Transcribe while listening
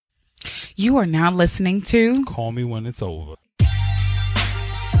You are now listening to Call Me When It's Over.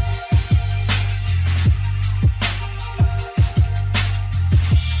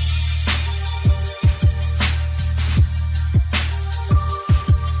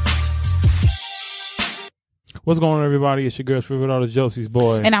 What's going on, everybody? It's your girl's favorite artist, Josie's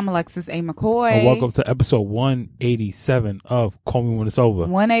boy. And I'm Alexis A. McCoy. And welcome to episode 187 of Call Me When It's Over.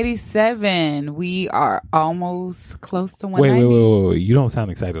 187. We are almost close to 190. Wait. You don't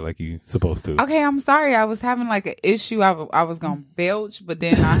sound excited like you supposed to. Okay, I'm sorry. I was having like an issue. I was going to belch, but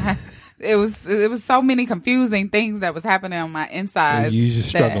then it was so many confusing things that was happening on my inside. You just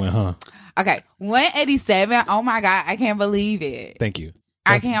struggling, huh? Okay, 187. Oh my God. I can't believe it. Thank you.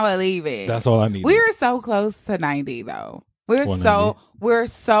 I can't believe it. That's all I need. We were so close to 90 though. We're so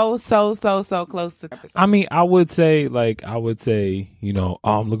close to episode. I mean, I would say, you know,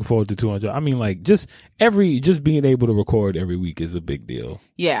 I'm looking forward to 200. I mean, like, just being able to record every week is a big deal.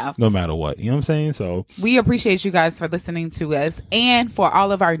 Yeah. No matter what. You know what I'm saying? So we appreciate you guys for listening to us. And for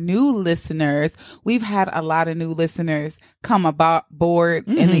all of our new listeners, we've had a lot of new listeners come aboard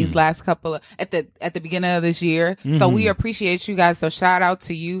in these last couple of, at the beginning of this year. So we appreciate you guys. So shout out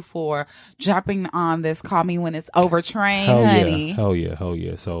to you for jumping on this Call Me When It's Over train, honey. Hell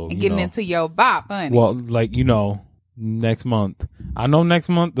yeah. So and getting into your bop, honey. Well, like, you know, next month. I know next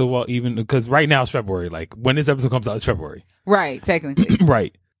month, well, even because right now it's February. Like, when this episode comes out, it's February. Right, technically.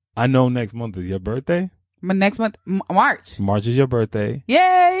 Right. I know next month is your birthday. But next month, March. March is your birthday.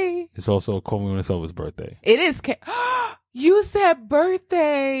 Yay! It's also Call Me When It's Over's birthday. It is. You said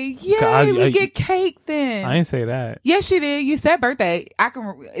birthday. Yay, we get cake then. I didn't say that. Yes, you did. You said birthday.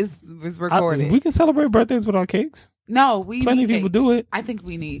 It's recorded. We can celebrate birthdays without cakes. No, plenty of people do it. I think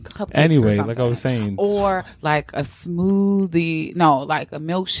we need cupcakes. Anyway, or like I was saying, or like a smoothie. No, like a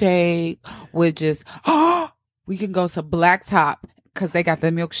milkshake with just. We can go to Blacktop because they got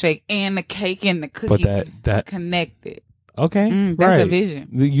the milkshake and the cake and the cookie. But that connected. Okay, that's a vision.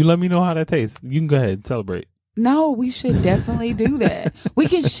 You let me know how that tastes. You can go ahead and celebrate. No, we should definitely do that. We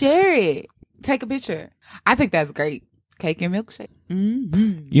can share it. Take a picture. I think that's great. Cake and milkshake.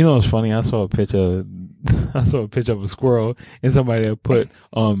 Mm-hmm. You know what's funny? I saw a picture of a squirrel and somebody that put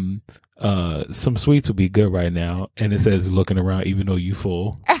some sweets would be good right now, and it says looking around even though you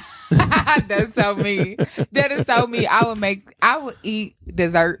full. That's so me. That is so me. I would eat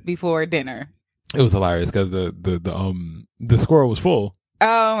dessert before dinner. It was hilarious because the squirrel was full.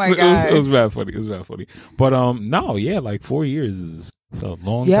 Oh my god! It was bad funny. But no, yeah, like 4 years is a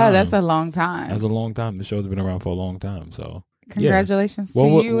long time. Yeah, that's a long time. That's a long time. The show's been around for a long time. So congratulations to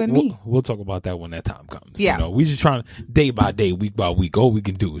you and me. We'll talk about that when that time comes. Yeah, you know, we just trying day by day, week by week. All we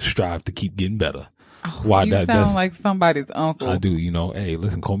can do is strive to keep getting better. Oh, you sound like somebody's uncle. I do. You know, hey,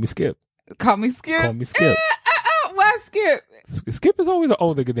 listen, call me Skip. Call me Skip. Why Skip? Skip is always an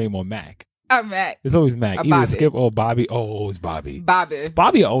old nigga name on Mac. Mac. It's always Mac. Either Bobby. Skip or Bobby. Oh, it's Bobby.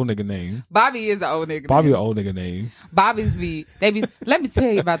 Bobby an old nigga name. Bobby is an old nigga Bobby name. an old nigga name. Bobby's let me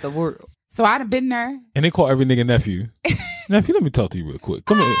tell you about the world. So I done been there. And they call every nigga nephew. Nephew, let me talk to you real quick.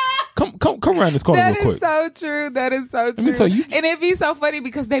 Come here. Come around this corner real quick. That is so true. Let me tell you. And it'd be so funny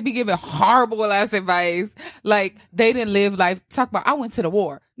because they be giving horrible ass advice. Like they didn't live life. Talk about I went to the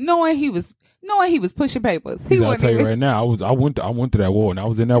war knowing he was pushing papers. I'll tell you right now, I went to that war and I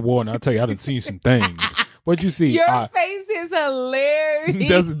was in that war and I'll tell you I done seen some things. But you see, your face is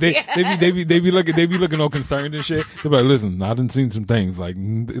hilarious. They be looking all concerned and shit. They be like, listen, I done seen some things. Like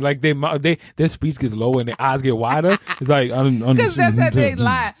their speech gets lower and their eyes get wider. It's like because that's how they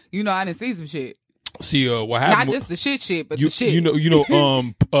lie. You know, I done seen some shit. See, what happened? Not just the shit, but the shit. You know,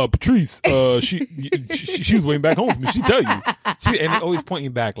 Patrice, she was waiting back home for me. She tell you, and they always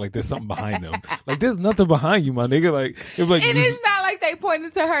pointing back like there's something behind them. Like there's nothing behind you, my nigga. Like it was like it is not like they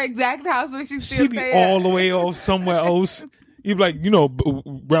pointed to her exact house when she's still be there. all the way off somewhere else. You'd be like, you know,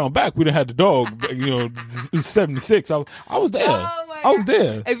 round back we done had the dog. You know, it's 76. I was there. Oh my I was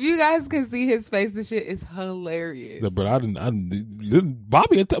there. If you guys can see his face and shit, it's hilarious. But I didn't.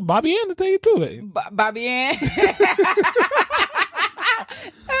 Bobby Ann to tell you too. Bobby Ann.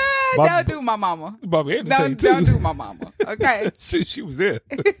 Don't do my mama. Bobby Ann to tell you too. Don't do my mama. Okay. she was there.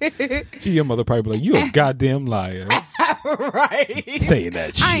 Your mother probably like, you a goddamn liar. Right. Saying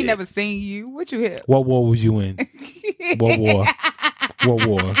that shit. I ain't never seen you. What you hit? What war was you in? What war?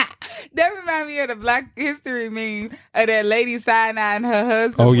 That reminds me of the Black History meme of that lady Sinai and her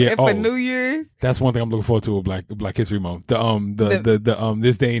husband. Oh yeah, for New Year's. That's one thing I'm looking forward to with Black History Month. The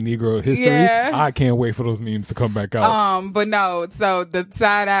this day in Negro history. Yeah. I can't wait for those memes to come back out. But no. So the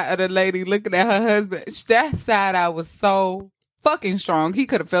side eye of the lady looking at her husband, that side eye was so fucking strong. He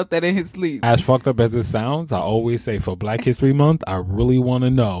could have felt that in his sleep. As fucked up as it sounds, I always say for Black History Month, I really want to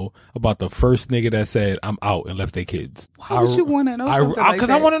know about the first nigga that said, I'm out and left their kids. Why would you want to know something like Because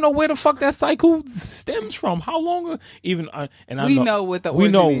that? I want to know where the fuck that cycle stems from. How long, and I know what the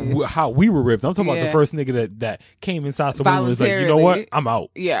origin is. how we were ripped. I'm talking about the first nigga that came inside someone and was like, you know what? I'm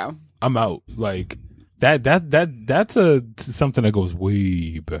out. Yeah. I'm out. Like, that's something that goes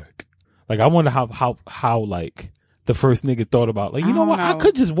way back. Like, I wonder how like the first nigga thought about, like, you know what? I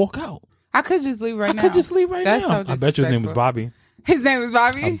could just walk out. I could just leave right now. I could just leave right That's now. So I bet you his name was Bobby. His name was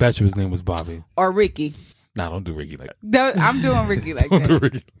Bobby? I bet you his name was Bobby. Or Ricky. Nah, don't do Ricky like that. No, I'm doing Ricky like Don't do that.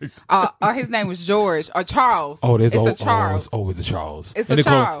 Ricky like that. Or his name was George. Or Charles. Oh, there's it's a Charles. It's a Charles. It's and a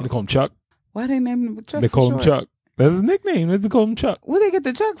Charles. They call him Chuck. Why they name him Chuck? They call him Chuck. That's his nickname. They call him Chuck. Where they get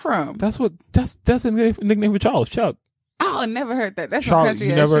the Chuck from? That's a nickname for Charles. Chuck. Oh, I never heard that. That's Charlie. country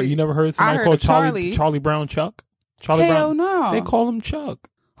You never heard somebody called Charlie Brown Chuck? Charlie Hell Brown. no. They call him Chuck.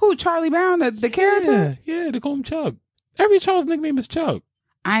 Who? Charlie Brown, the character? Yeah, they call him Chuck. Every Charles nickname is Chuck.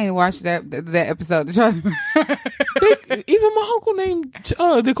 I ain't watched that episode. The Charlie. Even my uncle named.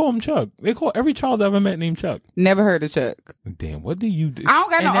 They call him Chuck. They call every Charles I ever met named Chuck. Never heard of Chuck. Damn, what do you do? I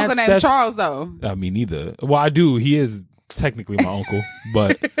don't got no uncle named Charles though. I mean, neither. Well, I do. He is technically my uncle,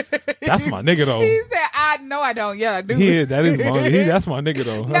 but that's my nigga though. He said, "I know I don't." Yeah, I do. Yeah, that is my. That's my nigga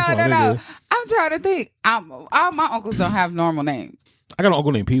though. That's my nigga. No. I'm trying to think. All my uncles don't have normal names. I got an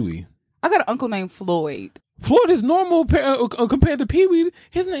uncle named Pee Wee. I got an uncle named Floyd. Floyd is normal compared to Pee Wee.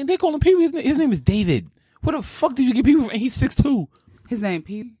 His name, they call him Pee Wee. His name is David. Where the fuck did you get Pee Wee from? And he's 6'2". His name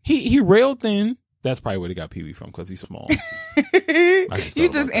Pee Wee? He rail thin. That's probably where they got Pee Wee from, because he's small. You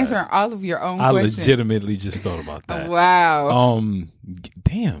just answering all of your own questions. I legitimately just thought about that. Wow.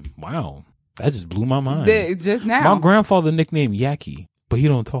 Damn. Wow. That just blew my mind. Just now. My grandfather nicknamed Yaki, but he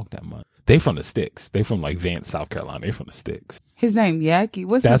don't talk that much. They from the sticks. They from like Vance, South Carolina. They from the sticks. His name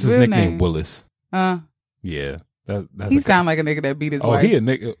Yaki. That's his real nickname, name? Willis. Yeah. That's he sound like a nigga that beat his wife. Oh, he a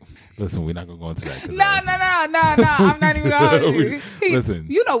nigga. Listen, we're not gonna go into that. No. I'm not even gonna hold you. Listen.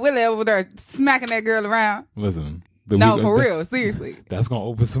 You know Willie over there smacking that girl around. Listen. For real, seriously. That's gonna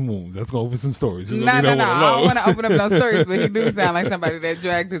open some wounds. That's gonna open some stories. No. I don't want to open up no stories, but he do sound like somebody that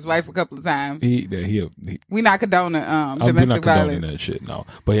dragged his wife a couple of times. We not condoning domestic violence. That shit, no.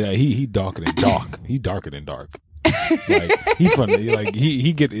 But he darker than dark. He darker than dark. Like he funny. Like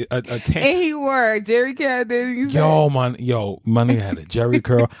he get a tan. And he wore a Jerry curl. My nigga had a Jerry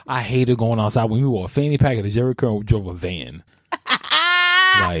curl. I hated going outside when we wore a fanny pack and a Jerry curl. We drove a van.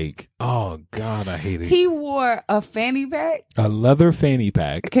 Like, oh God, I hate it. He wore a fanny pack? A leather fanny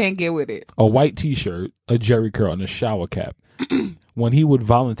pack. I can't get with it. A white t-shirt, a Jerry curl, and a shower cap. When he would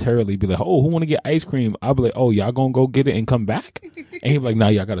voluntarily be like, oh, who want to get ice cream? I'd be like, oh, y'all gonna go get it and come back? And he'd be like, nah,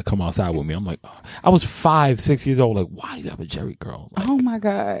 y'all gotta come outside with me. I'm like, oh. I was 5-6 years old. Like, why do you have a Jerry curl? Like, oh my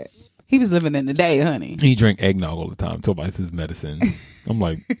God. He was living in the day, honey. He drank eggnog all the time. Talk about it's his medicine. I'm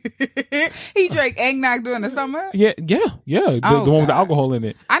like, he drank eggnog during the summer? Yeah. The one with the alcohol in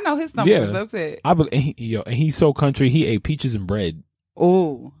it. I know his stomach was upset. And he's so country. He ate peaches and bread.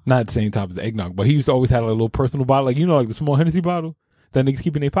 Oh, not the same type as the eggnog, but he used to always have a little personal bottle, like like the small Hennessy bottle that niggas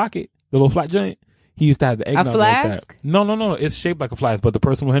keep in their pocket, the little flat joint. He used to have the eggnog a flask? Like that. No. It's shaped like a flask, but the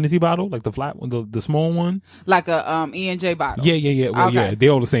personal Hennessy bottle, like the flat one, the small one, like a E&J bottle. Yeah. Well, okay. Yeah, they're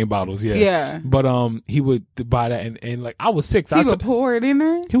all the same bottles. Yeah. But he would buy that, and like I was 6. He would pour it in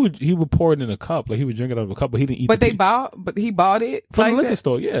there. He would pour it in a cup, like he would drink it out of a cup, but he didn't eat. But he bought it from the liquor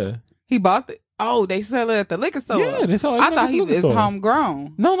store. Yeah. He bought it. Oh, they sell it at the liquor store. Yeah, they sell it. I thought he was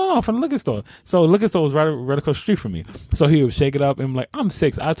homegrown. No, from the liquor store. So the liquor store was right across the street from me. So he would shake it up, and I'm like, I'm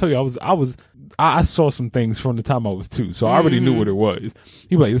 6. I told you, I saw some things from the time I was 2, so I already knew what it was.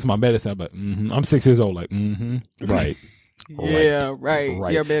 He was like, this is my medicine. I'm like, I'm 6 years old. Like, right. Yeah,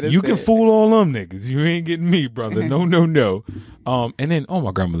 right. Your medicine. You can fool all them niggas. You ain't getting me, brother. No. And then,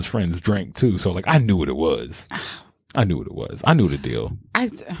 my grandmother's friends drank too. So like, I knew what it was. I knew the deal.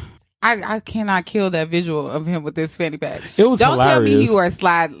 I cannot kill that visual of him with this fanny pack. It was Don't hilarious. tell me he wore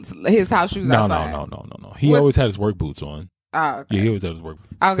his house shoes outside. No. He always had his work boots on. Oh, okay. Yeah, he always had his work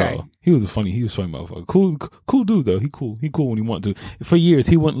boots. Okay. So he was funny motherfucker. Cool dude though. He cool when he wanted to. For years,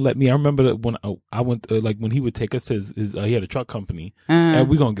 he wouldn't let me. I remember that when I went, when he would take us to his he had a truck company. And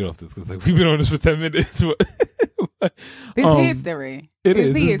we're going to get off this because like, we've been on this for 10 minutes. It's history.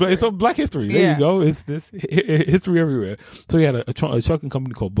 It's a Black history. There you go. It's this history everywhere. So he had a trucking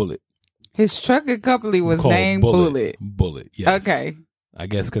company called Bullet. His trucking company was named Bullet. Bullet. Yes. Okay. I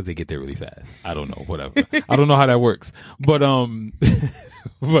guess because they get there really fast. I don't know. Whatever. I don't know how that works. But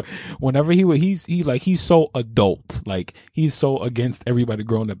but whenever he's so adult. Like he's so against everybody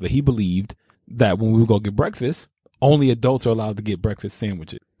growing up that he believed that when we would go get breakfast, only adults are allowed to get breakfast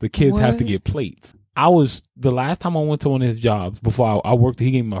sandwiches. The kids have to get plates. The last time I went to one of his jobs before I worked,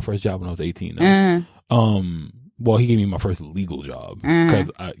 he gave me my first job when I was 18. Well, he gave me my first legal job because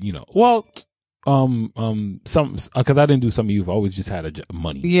because I didn't do some youth. I always just had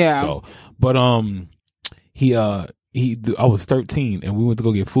money. Yeah. So, but I was 13 and we went to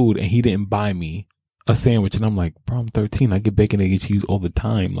go get food and he didn't buy me a sandwich and I'm like, bro, I'm 13. I get bacon, egg, and cheese all the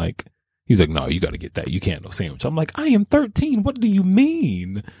time. Like, he's like, no, you got to get that. You can't no sandwich. I'm like, I am 13. What do you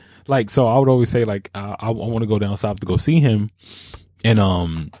mean? Like, so I would always say like, I want to go down south to go see him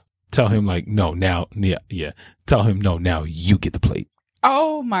and tell him like, no, now, yeah. Tell him no, now you get the plate.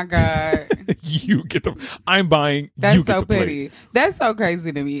 Oh my God. You get I'm buying. That's you get so the plate. petty. That's so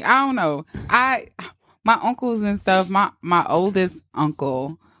crazy to me. I don't know. My uncles and stuff, my oldest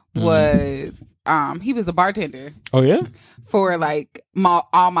uncle was, he was a bartender. Oh yeah? For like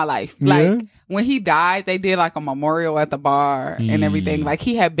all my life. Like when he died, they did like a memorial at the bar and everything. Like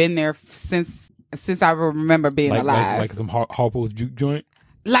he had been there since I remember being alive. Like some Harpo's juke joint?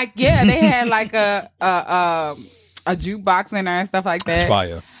 Like, yeah, they had like a jukebox in there and stuff like that.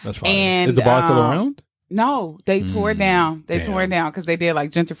 That's fire. And, is the bar still around? No, they tore it down. They tore it down because they did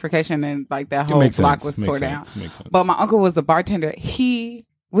like gentrification and like that whole block was tore down. Makes sense. But my uncle was a bartender. He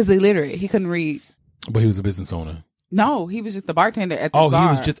was illiterate. He couldn't read. But he was a business owner. No, he was just a bartender at the bar. Oh, he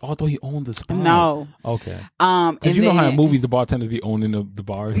was just. I thought he owned the spot. No. Okay. Because you know how in movies the bartenders be owning the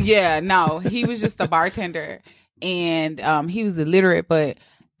bars. Yeah. No, he was just a bartender, and he was illiterate. But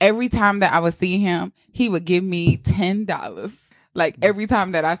every time that I would see him, he would give me $10. Like every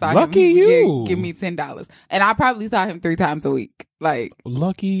time that I saw him, he would give me $10, and I probably saw him 3 times a week. Like,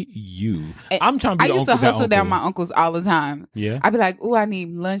 lucky you. I'm trying to be I used to hustle down my uncles all the time. Yeah. I'd be like, oh, I need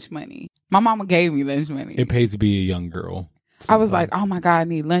lunch money. My mama gave me lunch money. It pays to be a young girl. I was like, oh my God, I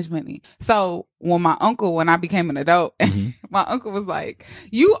need lunch money. So when I became an adult, my uncle was like,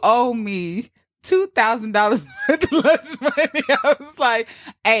 you owe me $2,000 worth of lunch money. I was like,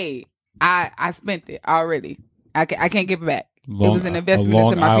 hey, I spent it already. I can't give it back. It was an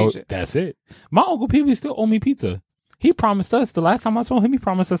investment in my future. That's it. My Uncle Pee-wee still owe me pizza. He promised us, the last time I saw him, he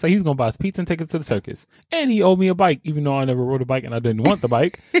promised us that he was going to buy us pizza and take us to the circus. And he owed me a bike, even though I never rode a bike and I didn't want the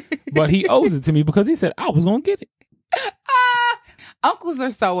bike. But he owes it to me because he said I was going to get it. Uncles are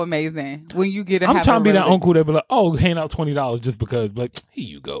so amazing when you get I'm trying to be that uncle that be like, oh, hand out $20 just because, like, here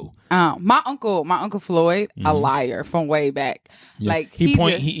you go. My uncle Floyd, a liar from way back. Yeah. Like he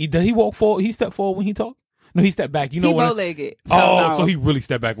walk forward, he stepped forward when he talked? No, he stepped back. You know he what? He bow-legged. So he really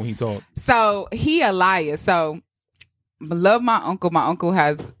stepped back when he talked. So he a liar. So love my uncle. My uncle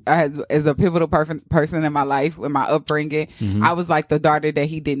is a pivotal person in my life with my upbringing. I was like the daughter that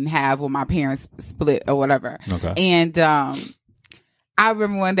he didn't have when my parents split or whatever. Okay. And I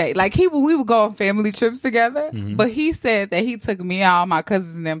remember one day, like we would go on family trips together, but he said that he took me and all my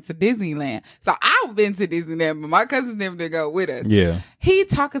cousins and them to Disneyland. So I've been to Disneyland, but my cousins and them didn't go with us. Yeah. He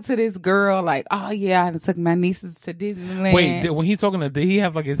talking to this girl like, oh yeah, I took my nieces to Disneyland. Wait, when he talking did he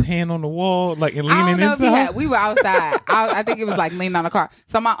have like his hand on the wall, like and leaning into I don't know if he we were outside. I think it was like leaning on the car.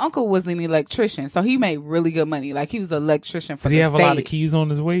 So my uncle was an electrician, so he made really good money. Like he was an electrician for the state. Did he have a lot of keys on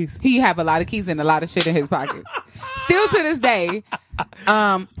his waist? He have a lot of keys and a lot of shit in his pockets. Still to this day.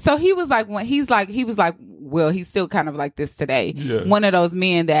 So he was like, well, he's still kind of like this today. Yeah. One of those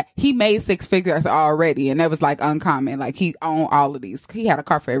men that he made 6 figures already, and that was like uncommon. Like he owned all of these. He had a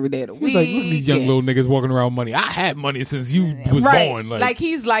car for every day of the week. He's like, look at these young little niggas walking around with money. I had money since you was born. Like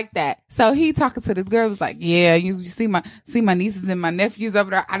he's like that. So he talking to this girl was like, yeah, you see my nieces and my nephews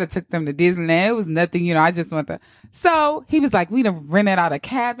over there. I'd have took them to Disneyland. It was nothing, I just went to. So he was like, we done rented out a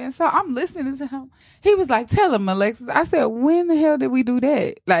cabin. So I'm listening to him. He was like, tell him, Alexis. I said, when the hell did we do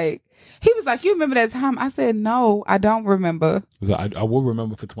that? Like, he was like, you remember that time? I said, no, I don't remember. I will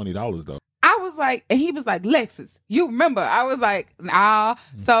remember for $20 though. I was like, and he was like, Lexus, you remember? I was like, nah.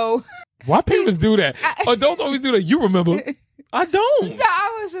 So why parents do that? Adults always do that. You remember? I don't. So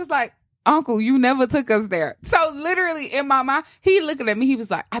I was just like, Uncle, you never took us there. So literally in my mind, he looking at me. He was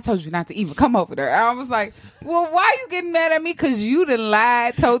like, I told you not to even come over there. And I was like, well, why you getting mad at me? Because you done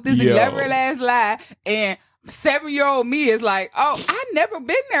lied, told this elaborate ass lie. And 7-year-old me is like, oh, I never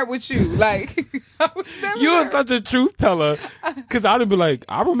been there with you. Like, you are such a truth teller. Because I'd be like,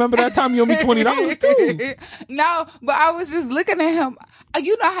 I remember that time you owed me $20 too. No, but I was just looking at him.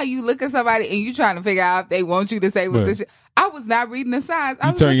 You know how you look at somebody and you trying to figure out if they want you to say what this shit. I was not reading the signs.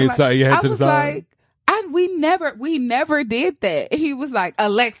 You turn your head to the side. We never did that. He was like,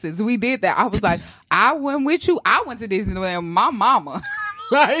 Alexis, we did that. I was like, I went with you. I went to Disneyland with my mama.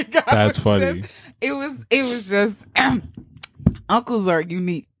 Like, that's funny. It was just, uncles are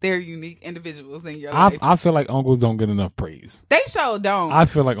unique. They're unique individuals in your life. I feel like uncles don't get enough praise. They sure don't. I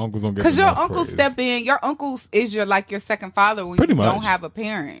feel like uncles don't get enough praise. Because your uncle step in. Your uncle is your second father when Pretty you much. don't have a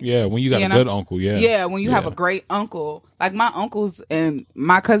parent. Yeah, when you got a good uncle, yeah. Yeah, when you have a great uncle. Like my uncles and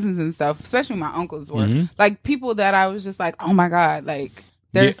my cousins and stuff, especially my uncles were like people that I was just like, oh my God, like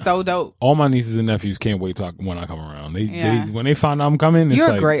they're so dope. All my nieces and nephews can't wait when I come around. They when they find out I'm coming, it's you're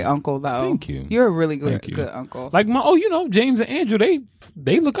like, a great uncle though. Thank you. You're a really good uncle. Like James and Andrew,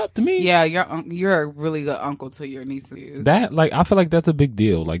 they look up to me. Yeah, you're a really good uncle to your nieces. That I feel like that's a big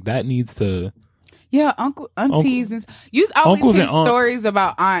deal. Like that needs to. Yeah, aunties, and you always hear stories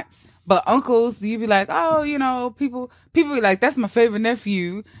about aunts. But uncles, you be like, oh, people be like, that's my favorite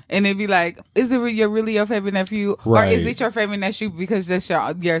nephew. And they be like, is it really your favorite nephew? Right. Or is it your favorite nephew because that's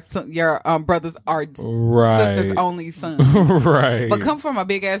your brothers are right. sister's only son? Right. But come from a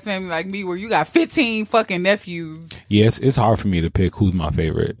big ass family like me where you got 15 fucking nephews. Yes, it's hard for me to pick who's my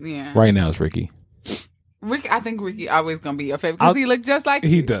favorite. Yeah. Right now it's Ricky. I think Ricky always gonna be your favorite because he look just like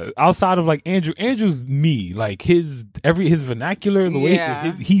he you. does. Outside of like Andrew's me, like his vernacular, the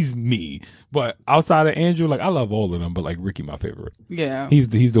way he's me. But outside of Andrew, like I love all of them, but like Ricky, my favorite. Yeah, he's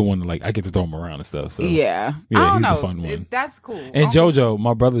the one that like I get to throw him around and stuff. So yeah, I don't know. He's the fun one. That's cool. And JoJo,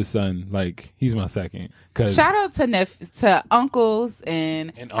 my brother's son, like he's my second. Shout out to uncles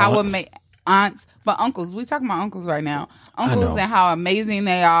and how aunts. But uncles, we talking about uncles right now. Uncles and how amazing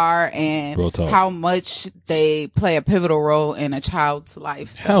they are and how much they play a pivotal role in a child's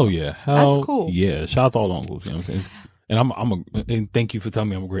life. So hell yeah. That's cool. Yeah. Shout out to all the uncles. You know what I'm saying? And and thank you for telling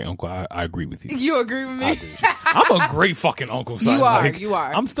me I'm a great uncle. I agree with you. You agree with me? I agree with you. I'm a great fucking uncle. Son. You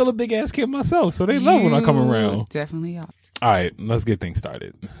are. I'm still a big ass kid myself, so they love when I come around. Definitely are. All right, let's get things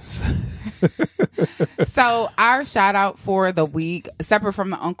started. So our shout out for the week, separate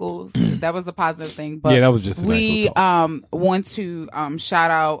from the uncles, that was a positive thing. But that was just we want to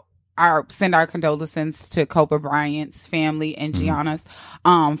shout out send our condolences to Kobe Bryant's family and Gianna's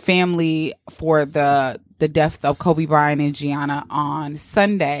family for the death of Kobe Bryant and Gianna on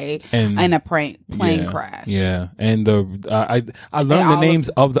Sunday in a plane crash. Yeah, and I learned the names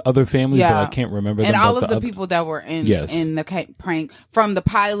of the other families, but I can't remember them. And all of the people that were in the prank, from the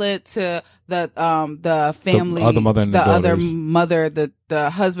pilot to the family, the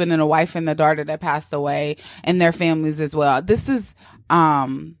husband and the wife and the daughter that passed away, and their families as well. This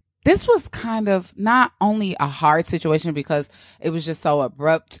was kind of not only a hard situation because it was just so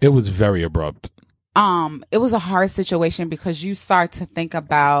abrupt. It was very abrupt. It was a hard situation because you start to think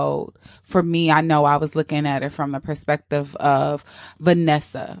about, for me, I know I was looking at it from the perspective of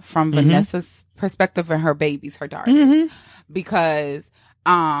Vanessa's perspective and her babies, her daughters, because,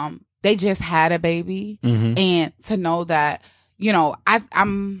 they just had a baby, and to know that,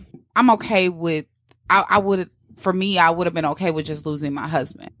 I'm okay with, I would have been okay with just losing my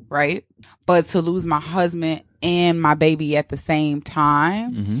husband, right? But to lose my husband and my baby at the same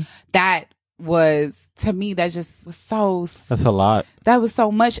time, that was, to me, that just was that's a lot. That was so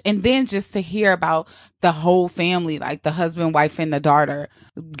much. And then just to hear about the whole family, like the husband, wife, and the daughter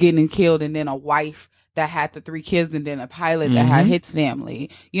getting killed, and then a wife that had the 3 kids, and then a pilot that had his family,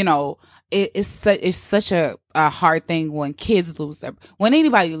 it's such a hard thing when kids lose when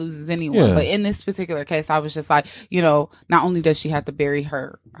anybody loses anyone. Yeah. But in this particular case, I was just like, not only does she have to bury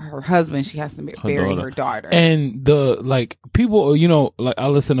her husband, she has to bury her daughter. And people, like I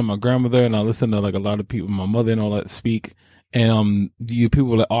listen to my grandmother and I listen to like a lot of people, my mother and all that speak. And you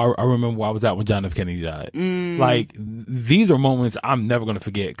people like, I remember where I was at when John F. Kennedy died. Like these are moments I'm never gonna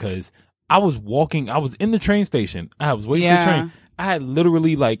forget, because I was in the train station. I was waiting for the train. I had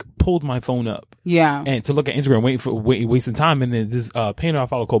literally like pulled my phone up. Yeah. And to look at Instagram, wasting time. And then this painter I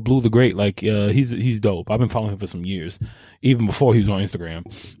follow called Blue the Great, like he's dope. I've been following him for some years, even before he was on Instagram.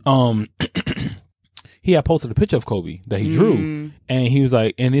 He had posted a picture of Kobe that he drew, and he was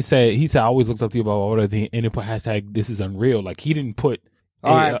like, and he said I always looked up to you about whatever, and it put hashtag this is unreal. Like he didn't put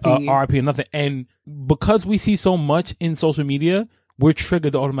RIP or nothing. And because we see so much in social media, we're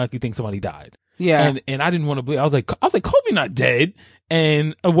triggered to automatically think somebody died. Yeah. And I didn't want to believe. I was like, Kobe not dead.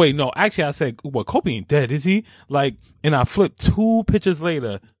 And wait, no, actually I said, what, Kobe ain't dead, is he? Like, and I flipped 2 pictures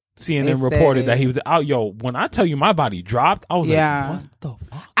later, CNN reported that he was out. Yo, when I tell you my body dropped, I was like, what the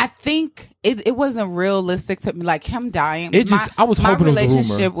fuck? I think it wasn't realistic to me, like him dying. I was hoping it was a rumor. My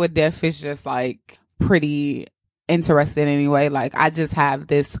relationship with death is just like pretty interesting anyway. Like I just have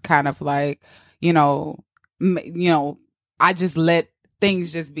this kind of like, I just let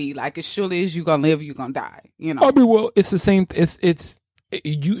things just be like, as surely as you gonna live, you gonna die. I mean, well, it's the same. It's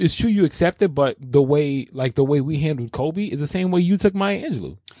true. You accept it, but the way we handled Kobe is the same way you took Maya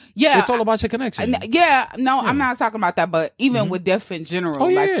Angelou. Yeah. It's all about your connection. I'm not talking about that, but even with death in general,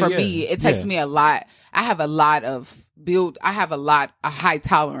 me, it takes me a lot. I have a high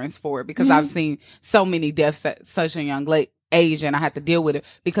tolerance for it because I've seen so many deaths at such a young age, and I have to deal with it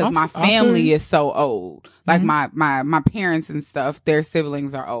because my family is so old. Like my parents and stuff, their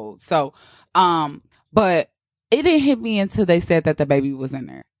siblings are old. So, but it didn't hit me until they said that the baby was in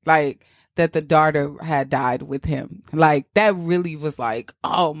there. Like, that the daughter had died with him. Like, that really was like,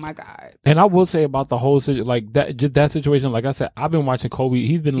 oh my God. And I will say about the whole like that situation, like I said, I've been watching Kobe.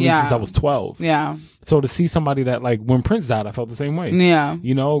 He's been released since I was 12. Yeah. So to see somebody that, like, when Prince died, I felt the same way. Yeah.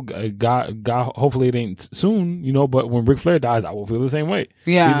 You know, God, hopefully it ain't soon, you know, but when Ric Flair dies, I will feel the same way.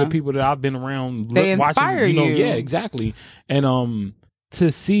 Yeah. These are people that I've been around they inspire watching, you know, you. yeah, exactly. And,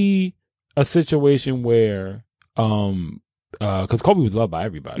 to see a situation where, because Kobe was loved by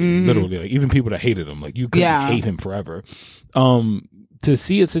everybody, literally, like, even people that hated him, like, you couldn't hate him forever. To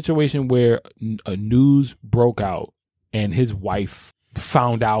see a situation where a news broke out and his wife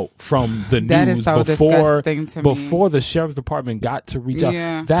found out from the that news is so disgusting to before me. the sheriff's department got to reach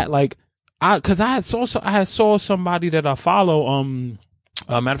out, that, like, because I had saw somebody that I follow,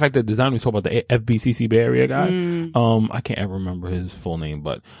 matter of fact, the designer we talked about, the FBCC Bay Area guy. I can't ever remember his full name,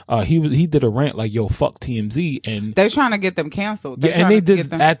 but he did a rant like, "Yo, fuck TMZ," and they're trying to get them canceled. And they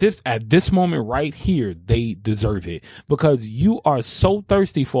did at this moment right here. They deserve it because you are so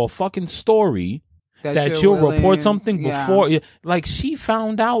thirsty for a fucking story that you'll report something before. Like, she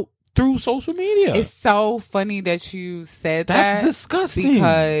found out through social media. It's so funny that you said that. That's disgusting.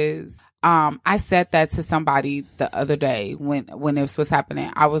 Because I said that to somebody the other day when this was happening.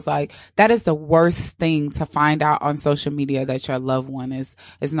 I was like, that is the worst thing to find out on social media, that your loved one is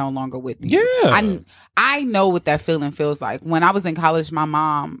no longer with you. Yeah. I know what that feeling feels like. When I was in college, my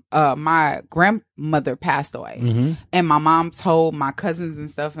mom, my grandmother passed away, and my mom told my cousins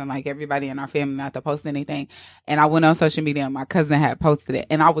and stuff and, like, everybody in our family not to post anything. And I went on social media and my cousin had posted it,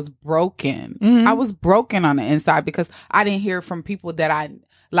 and I was broken. I was broken on the inside because I didn't hear from people that I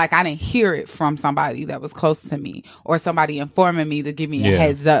didn't hear it from somebody that was close to me or somebody informing me to give me a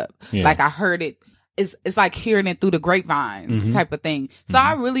heads up. Like, I heard it. It's like hearing it through the grapevines type of thing. So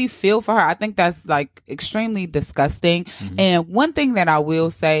I really feel for her. I think that's, like, extremely disgusting. And one thing that I will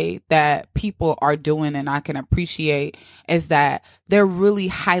say that people are doing and I can appreciate is that they're really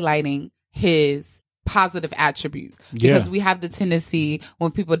highlighting his positive attributes, because we have the tendency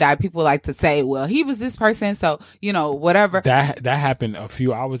when people die, people like to say, well, he was this person, so, you know, whatever. That happened a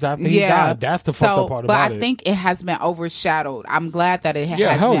few hours after he died. That's the fucked up part about it. But I think it has been overshadowed. I'm glad that it has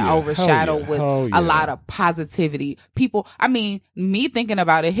been overshadowed with a lot of positivity. People, I mean, me thinking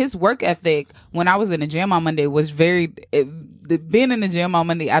about it, his work ethic when I was in the gym on Monday was being in the gym on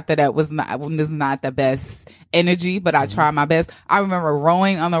Monday after that was not the best energy, but I tried my best. I remember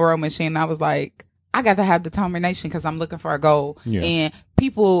rowing on the row machine, and I was like, I got to have determination because I'm looking for a goal. And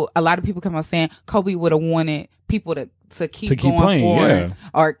a lot of people come out saying Kobe would have wanted people to keep going playing, forward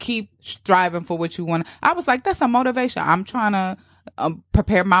or keep striving for what you want. I was like, that's a motivation. I'm trying to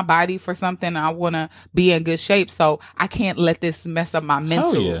prepare my body for something. I want to be in good shape, so I can't let this mess up my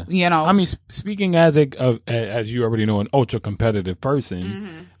mental. You know, I mean, speaking as you already know, an ultra competitive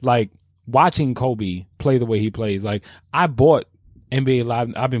person, like, watching Kobe play the way he plays, like, I bought NBA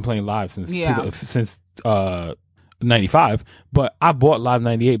Live. I've been playing Live since 95, but I bought Live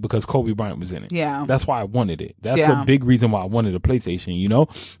 98 because Kobe Bryant was in it. Yeah. That's why I wanted it. That's a big reason why I wanted a PlayStation, you know?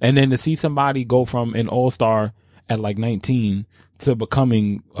 And then to see somebody go from an all-star at like 19 to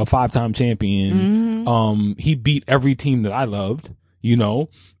becoming a 5-time champion, he beat every team that I loved, you know?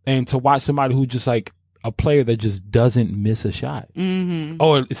 And to watch somebody who just, like, a player that just doesn't miss a shot.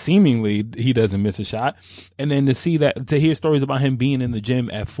 Or seemingly he doesn't miss a shot. And then to hear stories about him being in the gym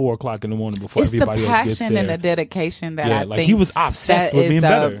at 4:00 in the morning before everybody else gets there. It's the passion and the dedication that I think he was obsessed with being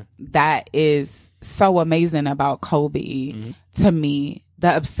better. That is so amazing about Kobe to me.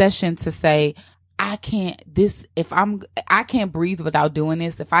 The obsession to say, I can't breathe without doing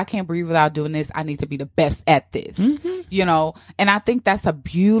this. If I can't breathe without doing this, I need to be the best at this, you know? And I think that's a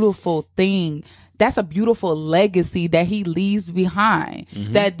beautiful thing. That's a beautiful legacy that he leaves behind.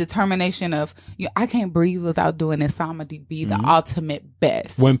 That determination of, I can't breathe without doing this, so I'm going to be the ultimate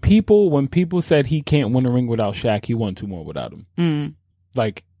best. When people said he can't win a ring without Shaq, he won 2 more without him.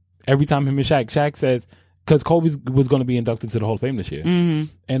 Like, every time him and Shaq says, because Kobe was going to be inducted to the Hall of Fame this year.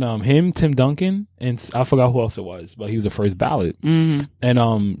 And him, Tim Duncan, and I forgot who else it was, but he was the first ballot. And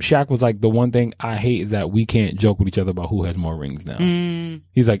Shaq was like, the one thing I hate is that we can't joke with each other about who has more rings now.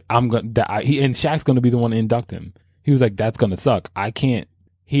 He's like, and Shaq's going to be the one to induct him. He was like, that's going to suck.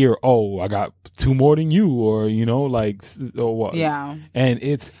 hear, oh, I got 2 more than you, or like, or what? Yeah.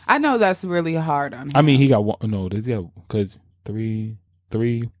 And I know that's really hard on him. I mean, he got one. No, because 3,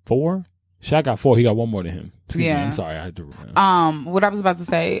 4. Shaq got 4. He got 1 more than him. Excuse me, I'm sorry. I had to. What I was about to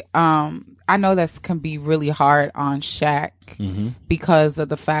say. I know that can be really hard on Shaq because of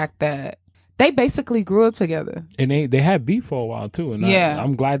the fact that they basically grew up together, and they had beef for a while too. And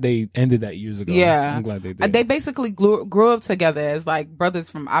I'm glad they ended that years ago. Yeah, I'm glad they did. They basically grew up together as like brothers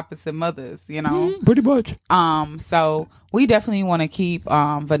from opposite mothers. Pretty much. So we definitely want to keep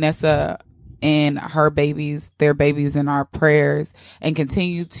Vanessa and their babies in our prayers, and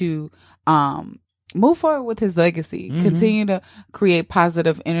continue to move forward with his legacy. Continue to create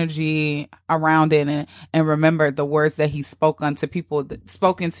positive energy around it, and remember the words that he spoke unto people,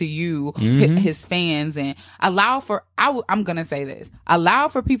 spoken to you, his fans, and I'm gonna say this: allow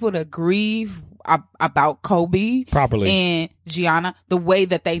for people to grieve about Kobe properly and Gianna the way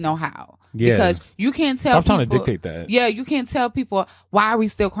that they know how. Yeah. Because you can't tell Stop people, trying to dictate that. Yeah, you can't tell people, why are we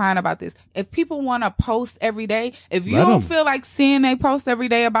still crying about this? If people want to post every day, if you don't feel like seeing they post every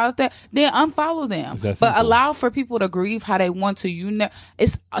day about that, then unfollow them. But allow for people to grieve how they want to.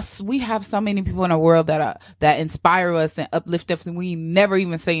 It's us. We have so many people in the world that inspire us and uplift us, and we never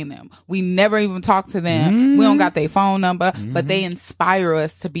even seen them. We never even talk to them. We don't got their phone number, but they inspire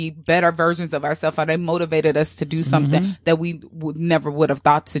us to be better versions of ourselves, or they motivated us to do something that we never would have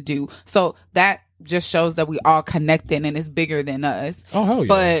thought to do. So that just shows that we all connected, and it's bigger than us. Oh, hell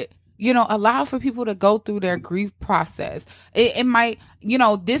yeah. But, allow for people to go through their grief process. It might,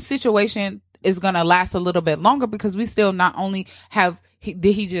 this situation is going to last a little bit longer, because we still not only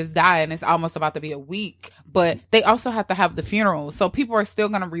did he just die and it's almost about to be a week, but they also have to have the funeral. So people are still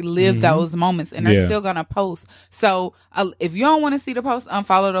going to relive those moments, and they're still going to post. So if you don't want to see the post,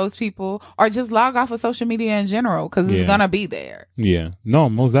 unfollow those people, or just log off of social media in general, because it's going to be there. Yeah, no,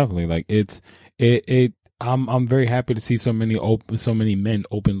 most definitely. Like I'm very happy to see so many men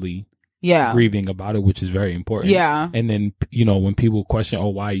openly grieving about it, which is very important. Yeah. And then, when people question, oh,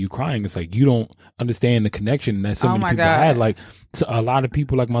 why are you crying? It's like, you don't understand the connection that so many people had. Like, a lot of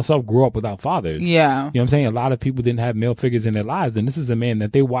people like myself grew up without fathers. Yeah. You know what I'm saying? A lot of people didn't have male figures in their lives. And this is a man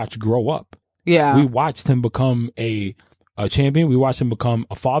that they watched grow up. Yeah. We watched him become a champion. We watched him become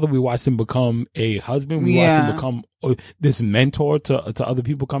a father. We watched him become a husband. We watched him become this mentor to other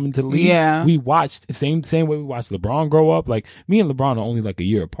people coming to the league. Yeah. We watched the same way we watched LeBron grow up. Like, me and LeBron are only like a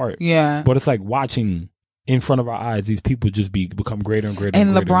year apart. Yeah. But it's like watching in front of our eyes these people just become greater and greater.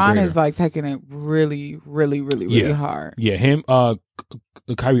 And greater LeBron and greater. is like taking it really, really, really, really hard. Yeah, him,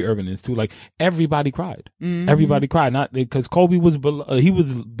 Kyrie Irving is too. Like, everybody cried. Everybody cried. Not because Kobe was he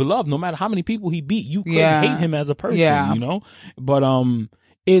was beloved. No matter how many people he beat, you couldn't hate him as a person. But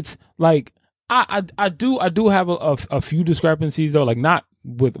it's like I do have a few discrepancies though. Like, not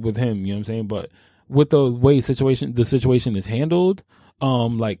with him. You know what I'm saying? But with the way the situation is handled.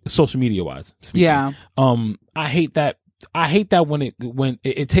 Like social media wise. Speaking. Yeah. I hate that when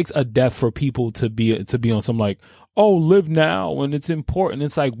it takes a death for people to be on some like, oh, live now when it's important.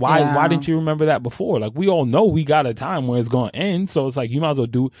 It's like, why didn't you remember that before? Like, we all know we got a time where it's going to end. So it's like, you might as well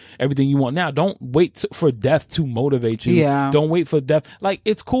do everything you want now. Don't wait for death to motivate you. Yeah. Don't wait for death. Like,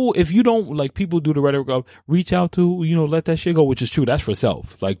 it's cool if you don't, like, people do the rhetoric of reach out to, let that shit go, which is true. That's for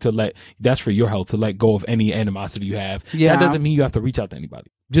self. Like, that's for your health, to let go of any animosity you have. Yeah. That doesn't mean you have to reach out to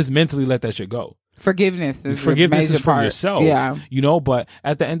anybody. Just mentally let that shit go. Forgiveness is for yourself. Yeah. But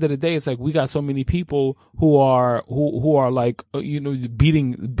at the end of the day, it's like, we got so many people who are like,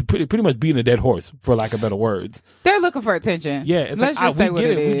 beating pretty much beating a dead horse, for lack of better words. They're looking for attention. Yeah. It's Let's like, just say what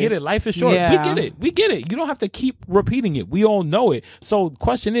it is. We get it. Life is short. Yeah. We get it. You don't have to keep repeating it. We all know it. So the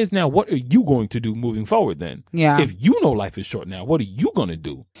question is now, what are you going to do moving forward then? Yeah. If you know life is short now, what are you going to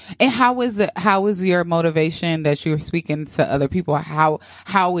do? And how is your motivation that you're speaking to other people? How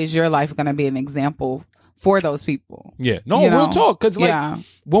is your life going to be an example for those people? Yeah. No, real talk. Because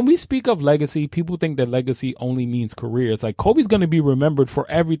when we speak of legacy, people think that legacy only means career. It's like, Kobe's going to be remembered for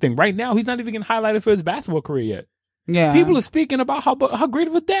everything. Right now, he's not even getting highlighted for his basketball career yet. Yeah. People are speaking about how great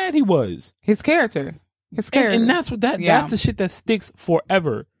of a dad he was. His character. And that's that's the shit that sticks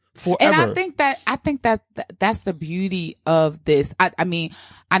forever. And I think that that's the beauty of this. I mean,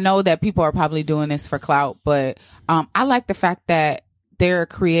 I know that people are probably doing this for clout, but I like the fact that they're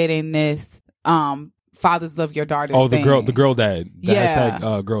creating this fathers love your daughters. Oh, the thing. girl dad.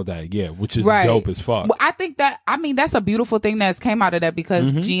 Hashtag, girl dad. Yeah, which is dope as fuck. Well, I think that's a beautiful thing that's came out of that,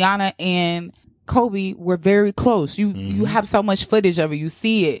 because Gianna and Kobe were very close. You have so much footage of it. You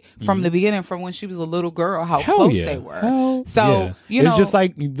see it from the beginning, from when she was a little girl, how close they were. You know, it's just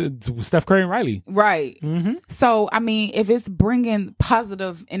like Steph Curry and Riley. Right. So, I mean, if it's bringing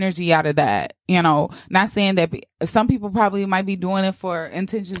positive energy out of that, you know, not saying that some people probably might be doing it for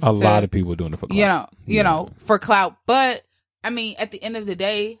intentions. A lot of people doing it for clout. You know, for clout. But I mean, at the end of the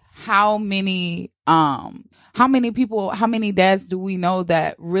day, how many people, how many dads do we know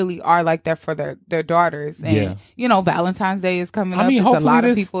that really are like that for their daughters? And, you know, Valentine's Day is coming up. There's a lot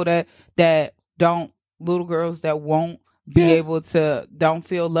of people that don't, little girls that won't be able to, don't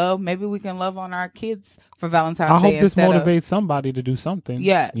feel love. Maybe we can love on our kids for Valentine's Day. I hope this motivates somebody to do something.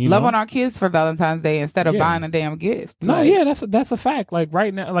 Yeah. Love on our kids for Valentine's Day instead of buying a damn gift. No, that's a fact. Like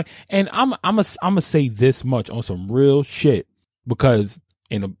right now, like, and I'm gonna say this much on some real shit, because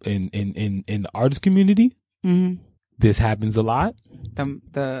in the artist community, this happens a lot.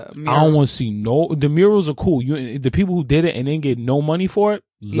 The I don't want to see the murals are cool. The people who did it and didn't get no money for it,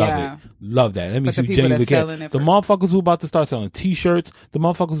 love that. That means you genuinely care. The motherfuckers who about to start selling T-shirts, the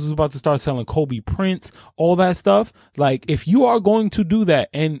motherfuckers who's about to start selling Kobe prints, all that stuff. Like, if you are going to do that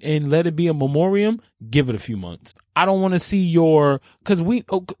and let it be a memoriam, give it a few months. I don't want to see because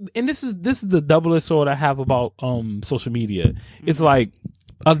and this is the double-edged sword I have about social media. It's like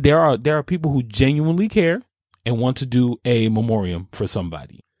there are people who genuinely care and want to do a memoriam for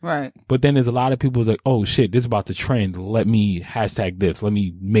somebody. Right. But then there's a lot of people who's like, oh shit, this is about to trend. Let me hashtag this. Let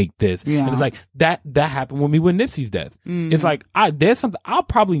me make this. Yeah. And it's like that happened with me with Nipsey's death. It's like, there's something, I'll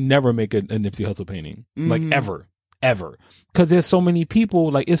probably never make a Nipsey Hussle painting. Like ever. Cause there's so many people,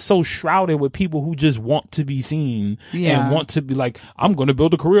 like, it's so shrouded with people who just want to be seen and want to be like, I'm going to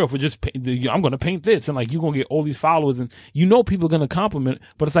build a career for I'm going to paint this. And like, you're going to get all these followers and people are going to compliment,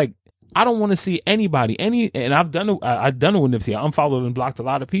 but it's like, I don't want to see anybody, and I've done it with Nipsey. I unfollowed and blocked a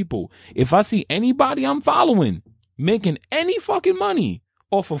lot of people. If I see anybody I'm following making any fucking money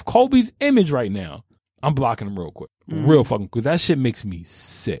off of Kobe's image right now, I'm blocking them real quick. Real fucking quick. That shit makes me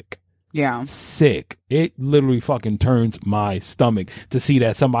sick. Yeah. Sick. It literally fucking turns my stomach to see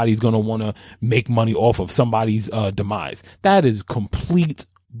that somebody's going to want to make money off of somebody's demise. That is complete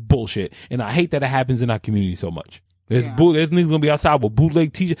bullshit. And I hate that it happens in our community so much. There's niggas gonna be outside with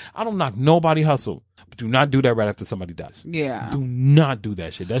bootleg t-shirts. I don't knock nobody hustle. But do not do that right after somebody dies. Yeah. Do not do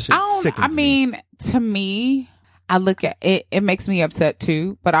that shit. That shit sickens me. To me, I look at it, it makes me upset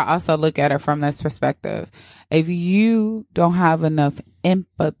too, but I also look at it from this perspective. If you don't have enough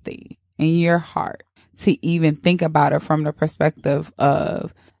empathy in your heart to even think about it from the perspective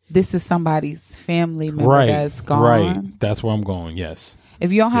of, this is somebody's family member that's gone. Right. That's where I'm going. Yes.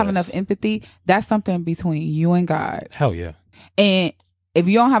 If you don't have enough empathy, that's something between you and God. Hell yeah. And if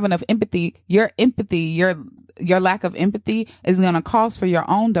you don't have enough empathy, your lack of empathy is going to cause for your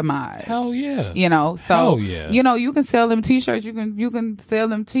own demise. Hell yeah. You know, so, you know, you can sell them t-shirts. You can sell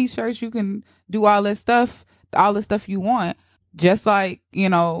them t-shirts. You can do all the stuff you want. Just like, you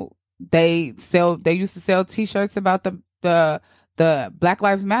know, they used to sell t-shirts about the Black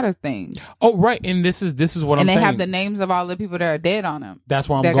Lives Matter thing. Oh, right. And this is what I'm saying. And they have the names of all the people that are dead on them. That's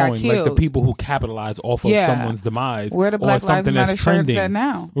where I'm going. Like the people who capitalize off of someone's demise. Where the Black Lives Matter shirts at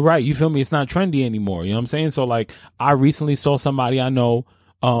now? Right. You feel me? It's not trendy anymore. You know what I'm saying? So like, I recently saw somebody I know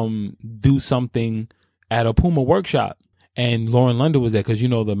do something at a Puma workshop. And Lauren London was there because, you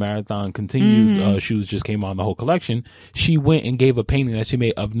know, the Marathon Continues shoes just came on, the whole collection. She went and gave a painting that she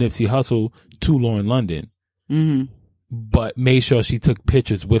made of Nipsey Hussle to Lauren London. But made sure she took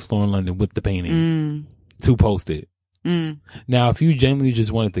pictures with Lauren London with the painting to post it. Now, if you genuinely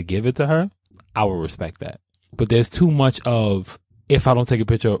just wanted to give it to her, I would respect that. But there's too much of, if I don't take a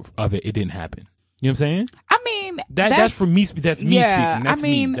picture of it, it didn't happen. You know what I'm saying? I mean, that's for me. That's me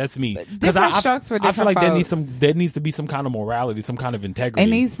speaking. That's me. Because I feel like there needs to be some kind of morality, some kind of integrity. It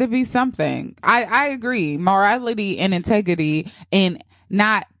needs to be something. I agree. Morality and integrity, and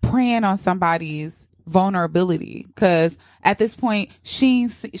not preying on somebody's vulnerability, because at this point she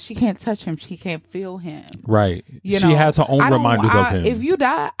can't touch him, she can't feel him, right? She has her own reminders of him. If you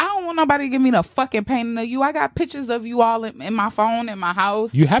die, I don't want nobody to give me the fucking painting of you. I got pictures of you all in my phone, in my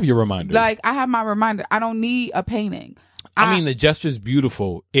house. You have your reminders. Like, I have my reminder. I don't need a painting. I mean, the gesture's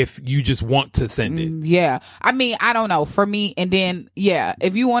beautiful if you just want to send it. Yeah. I mean, I don't know, for me. And then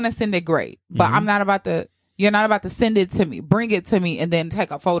if you want to send it, great, but you're not about to send it to me. Bring it to me and then take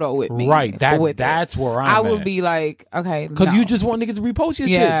a photo with me. Right. That's where I would be like, okay. Because you just want niggas to repost your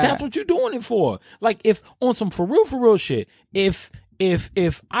shit. That's what you're doing it for. Like, if on some for real shit, if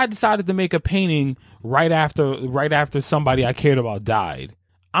I decided to make a painting right after somebody I cared about died,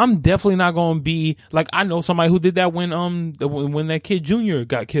 I'm definitely not going to be like, I know somebody who did that when that kid Junior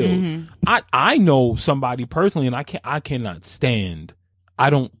got killed. Mm-hmm. I know somebody personally, and I cannot stand.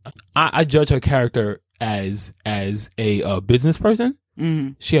 I judge her character as a business person.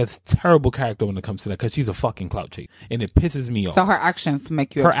 Mm-hmm. She has terrible character when it comes to that because she's a fucking clout chaser, and it pisses me off. So her actions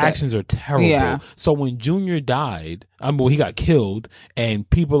make you upset. Her actions are terrible. Yeah. So when Junior died, he got killed, and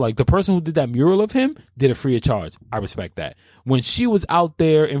people like the person who did that mural of him did it free of charge. I respect that. When she was out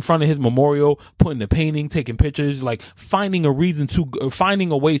there in front of his memorial, putting the painting, taking pictures, like finding a way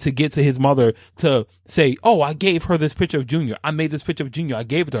to get to his mother to say, "Oh, I gave her this picture of Junior. I made this picture of Junior. I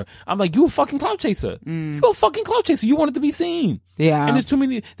gave it to her." I'm like, you a fucking clout chaser. You a fucking clout chaser. You wanted to be seen. Yeah. And there's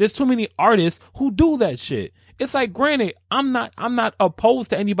too many artists who do that shit. It's like, granted, I'm not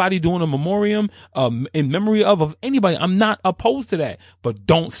opposed to anybody doing a memoriam in memory of anybody. I'm not opposed to that. But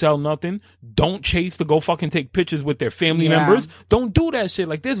don't sell nothing. Don't chase to go fucking take pictures with their family members. Don't do that shit.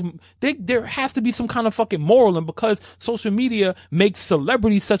 Like there has to be some kind of fucking moral. And because social media makes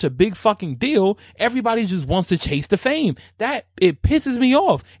celebrities such a big fucking deal, everybody just wants to chase the fame. That it pisses me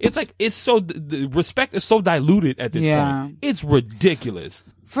off. It's like the respect is so diluted at this point. It's ridiculous.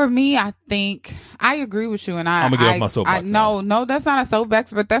 For me, I think I agree with you, and I'm gonna get off my soapbox. No, that's not a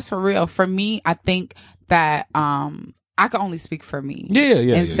soapbox, but that's for real. For me, I think that I can only speak for me,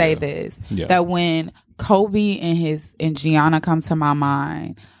 and say this: that when Kobe and Gianna come to my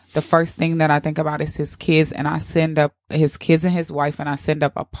mind, the first thing that I think about is his kids, and I send up his kids and his wife, and I send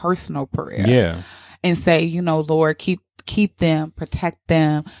up a personal prayer, and say, Lord, keep them, protect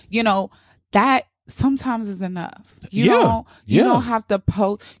them, that. Sometimes is enough. You don't have to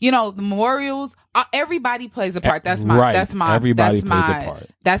post. The memorials. Everybody plays a part. That's my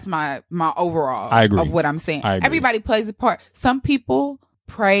overall. I agree. Of what I'm saying. Everybody plays a part. Some people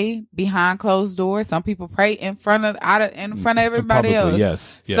pray behind closed doors. Some people pray in front of everybody else.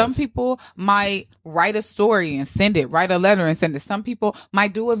 Yes. Some people might write a story and send it, write a letter and send it. Some people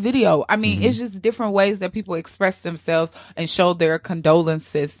might do a video. I mean, it's just different ways that people express themselves and show their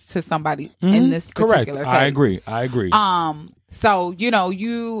condolences to somebody in this particular case. I agree. So,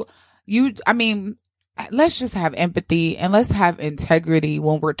 I mean, let's just have empathy and let's have integrity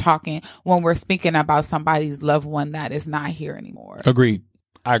when we're speaking about somebody's loved one that is not here anymore. Agreed.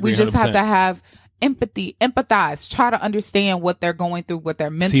 I agree. We just 100%. have to have empathy, empathize, try to understand what they're going through, what their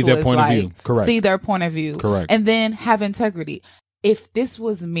mental See their is point like. of view. Correct. See their point of view. Correct. And then have integrity. If this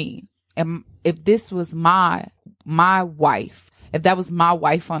was me, and if this was my wife, if that was my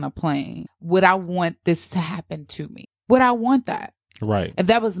wife on a plane, would I want this to happen to me? Would I want that? Right. If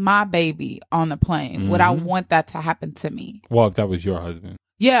that was my baby on a plane, would I want that to happen to me? Well, if that was your husband.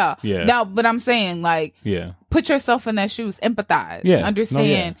 Yeah. No, but I'm saying, like, put yourself in their shoes, empathize,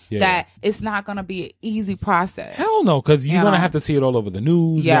 understand that it's not going to be an easy process. Hell no, because you're going to have to see it all over the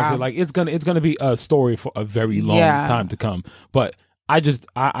news. Yeah. It's gonna be a story for a very long time to come. But I just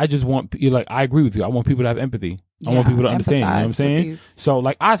want, I agree with you. I want people to have empathy. I want people to understand. You know what I'm saying? So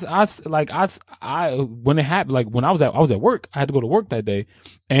like I when it happened, like when I was at work, I had to go to work that day,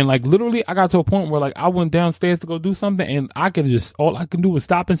 and like literally I got to a point where like I went downstairs to go do something, and all I can do was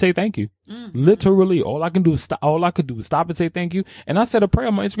stop and say thank you. Literally, all I could do was stop and say thank you. And I said a prayer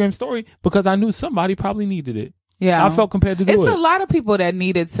on my Instagram story because I knew somebody probably needed it. Yeah, I felt compelled to do it. It's a lot of people that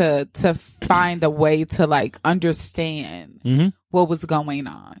needed to find a way to like understand what was going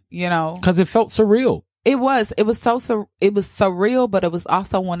on. Because it felt surreal. It was surreal, but it was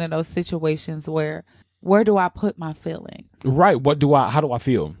also one of those situations where do I put my feelings? Right. How do I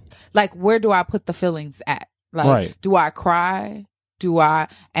feel? Like, where do I put the feelings at? Like, do I cry?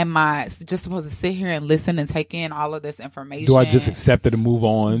 Am I just supposed to sit here and listen and take in all of this information? Do I just accept it and move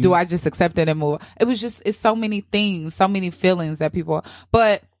on? It's so many things, so many feelings that people,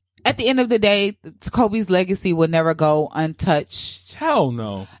 but at the end of the day, Kobe's legacy will never go untouched. Hell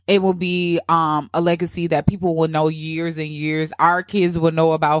no. It will be a legacy that people will know years and years. Our kids will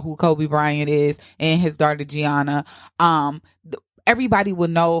know about who Kobe Bryant is and his daughter Gianna. Everybody will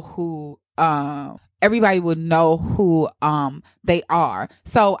know who they are.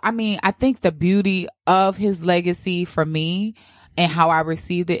 So, I mean, I think the beauty of his legacy for me and how I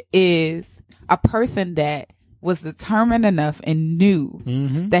received it is a person that was determined enough and knew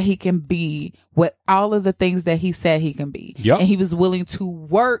that he can be what all of the things that he said he can be. Yep. And he was willing to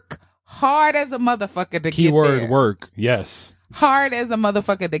work hard as a motherfucker to get there. Keyword work. Yes. Hard as a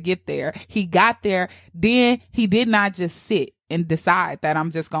motherfucker to get there. He got there. Then he did not just sit and decide that I'm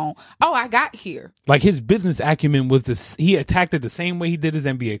just going, I got here. Like his business acumen was he attacked it the same way he did his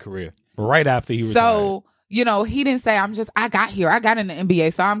NBA career right after he retired. So, he didn't say, I got here. I got in the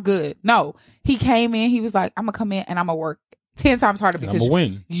NBA, so I'm good. No, he came in. He was like, I'm going to come in and I'm going to work 10 times harder And because I'm gonna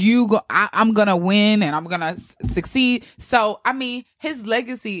win. I'm gonna win and I'm gonna succeed. So I mean, his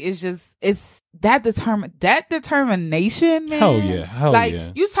legacy is just that determination, man. Hell yeah. Like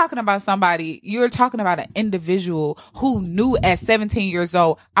you're talking about an individual who knew at 17 years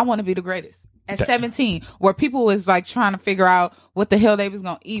old, I want to be the greatest. At 17, where people was like trying to figure out what the hell they was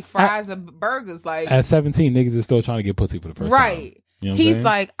gonna eat, fries and burgers. Like at 17, niggas is still trying to get pussy for the first time. Right. You know He's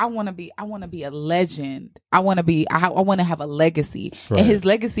like, I want to be a legend. I want to have a legacy. Right. And his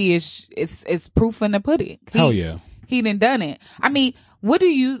legacy is it's proof in the pudding. Hell yeah. He done it. I mean, what do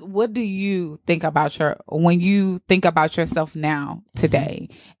you think about when you think about yourself now today?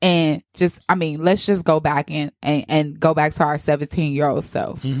 Mm-hmm. And let's just go back and go back to our 17-year-old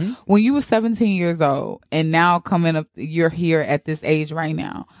self. Mm-hmm. When you were 17 years old and now coming up, you're here at this age right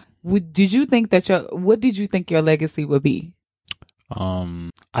now. What did you think your legacy would be? I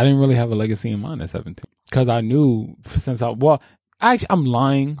didn't really have a legacy in mind at 17 because I knew I'm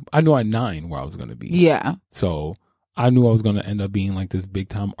lying. I knew at 9 where I was going to be. Yeah. So I knew I was going to end up being like this big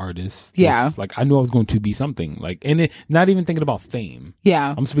time artist. Yeah. Like I knew I was going to be something not even thinking about fame.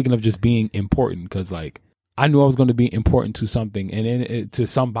 Yeah. I'm speaking of just being important because like I knew I was going to be important to something and to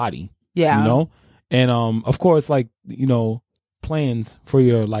somebody. Yeah. You know? And, of course, like, you know, plans for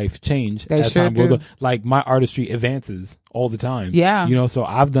your life change as time goes on. Like my artistry advances all the time. Yeah. You know, so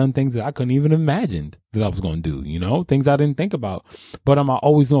I've done things that I couldn't even imagine that I was going to do, you know, things I didn't think about. But I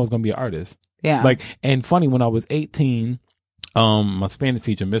always knew I was going to be an artist. Yeah. Like, and funny, when I was 18, my Spanish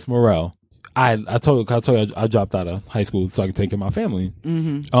teacher, Miss Morel, I told you I dropped out of high school so I could take care of my family.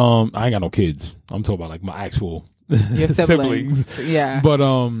 Mm-hmm. I ain't got no kids. I'm talking about like my actual your siblings. Yeah. But,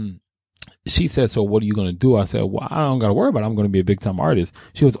 she said, so what are you going to do? I said, well, I don't got to worry about it. I'm going to be a big time artist.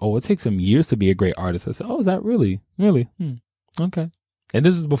 She goes, oh, it takes some years to be a great artist. I said, oh, is that really? Really? Okay. And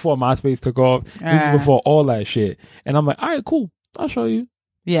this is before MySpace took off. This is before all that shit. And I'm like, all right, cool. I'll show you.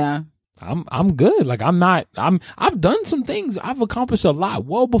 Yeah. I'm good. Like I've done some things. I've accomplished a lot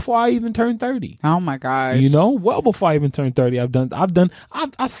well before I even turned 30. Oh my gosh. You know, well before I even turned 30,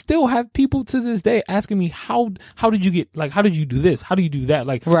 I still have people to this day asking me, how did you get, like, how did you do this? How do you do that?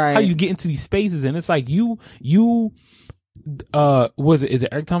 Like, right. How you get into these spaces? And it's like is it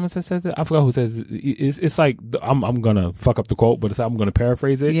Eric Thomas that said that? I forgot who says it. It's like, I'm gonna fuck up the quote, but I'm gonna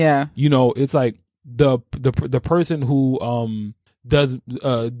paraphrase it. Yeah. You know, it's like the person who, does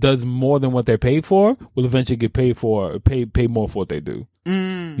more than what they're paid for will eventually get paid more for what they do.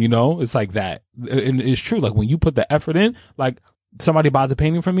 You know, it's like that. And it's true. Like when you put the effort in, like somebody buys a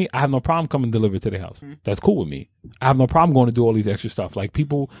painting from me, I have no problem coming deliver it to their house. That's cool with me. I have no problem going to do all these extra stuff. Like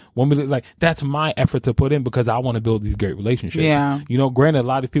people want me to, like, that's my effort to put in because I want to build these great relationships. Yeah. You know, granted, a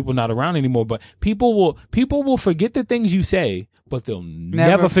lot of people not around anymore, but people will forget the things you say, but they'll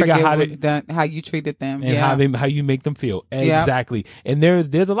never figure out how you treated them and how you make them feel. Exactly. And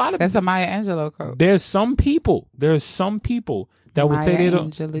there's a lot of, that's a Maya Angelou quote. There's some people that will say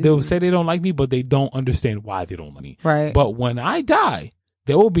they don't like me, but they don't understand why they don't like me. Right. But when I die,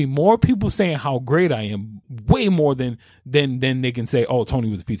 there will be more people saying how great I am, way more than they can say, oh, Tony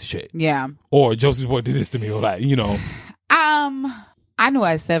was a piece of shit. Yeah. Or Joseph's boy did this to me, or that, you know. I knew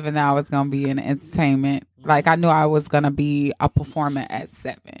at 7 that I was going to be in entertainment. Like, I knew I was going to be a performer at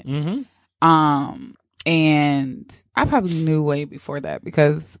 7. Mm-hmm. And I probably knew way before that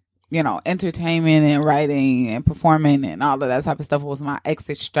because, you know, entertainment and writing and performing and all of that type of stuff was my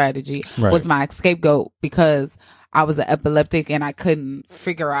exit strategy, was my scapegoat because I was an epileptic and I couldn't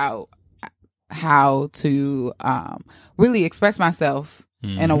figure out how to really express myself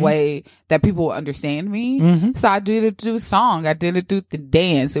in a way that people will understand me. Mm-hmm. So I did it through song. I did it through the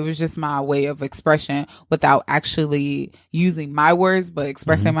dance. It was just my way of expression without actually using my words, but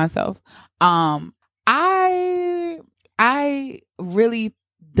expressing myself. I really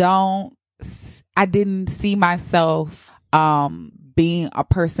I didn't see myself, being a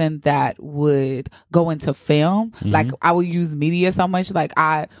person that would go into film. Like I would use media so much. Like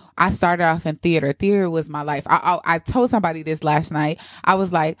I started off in theater. Theater was my life. I told somebody this last night. I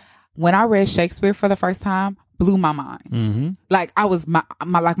was like, when I read Shakespeare for the first time, blew my mind. Like I was my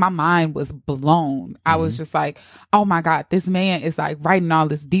mind was blown. I was just like, oh my God, this man is like writing all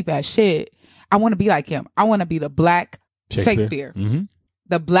this deep ass shit. I want to be like him. I want to be the black Shakespeare.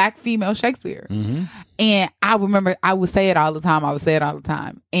 The black female Shakespeare. And I remember I would say it all the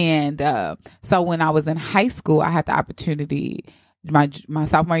time. And so when I was in high school, I had the opportunity, my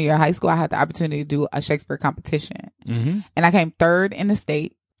sophomore year of high school, I had the opportunity to do a Shakespeare competition. And I came third in the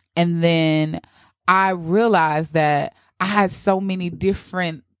state. And then I realized that I had so many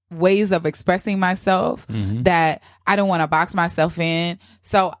different ways of expressing myself that I don't want to box myself in.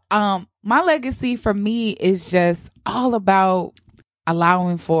 So, my legacy for me is just all about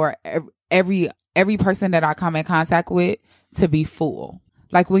allowing for every person that I come in contact with to be full.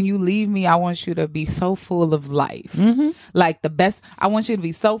 Like when you leave me, I want you to be so full of life. Like the best, I want you to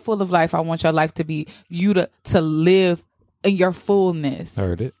be so full of life. I want your life to be you to live in your fullness.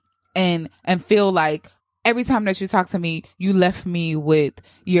 Heard it. And feel like every time that you talk to me, you left me with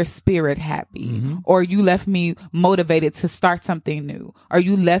your spirit happy, or you left me motivated to start something new, or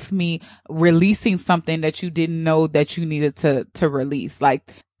you left me releasing something that you didn't know that you needed to release.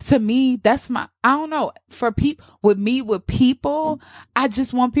 Like, to me, that's I don't know, for with people, I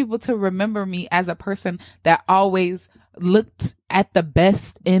just want people to remember me as a person that always looked at the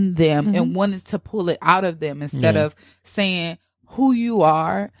best in them and wanted to pull it out of them instead of saying who you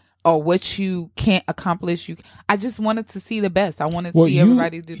are or what you can't accomplish. I just wanted to see the best. I wanted to see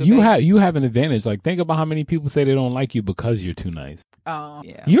everybody do the best. You have an advantage. Like, think about how many people say they don't like you because you're too nice.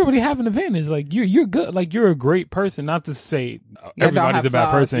 Yeah. You already have an advantage. Like, you're good. Like, you're a great person. Not to say everybody's a bad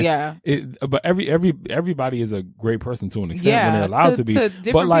person. Yeah. But everybody is a great person to an extent when they're allowed to be.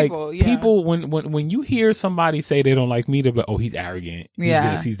 But like people, when you hear somebody say they don't like me, they're like, oh, he's arrogant. He's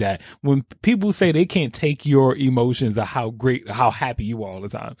this, he's that. When people say they can't take your emotions or how happy you are all the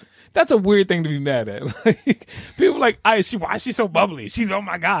time, that's a weird thing to be mad at. Like, people are like, why is she so bubbly? She's, oh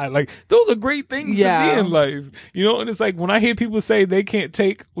my God. Like, those are great things to be in life. You know, and it's like when I hear people say they can't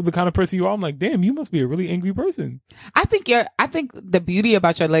take the kind of person you are, I'm like, damn, you must be a really angry person. I think the beauty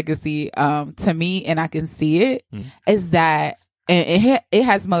about your legacy, to me, and I can see it, is that it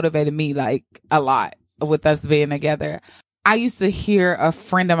has motivated me like a lot with us being together. I used to hear a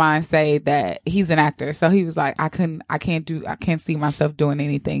friend of mine say that he's an actor. So he was like, I can't see myself doing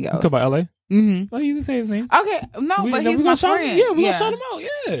anything else. You talk about LA? Mm-hmm. Oh, you can say his name. Okay. No, but he's my friend. Yeah, we're gonna shout him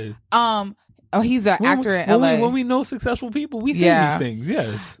out. Yeah. He's an actor in LA. When we know successful people, we say these things.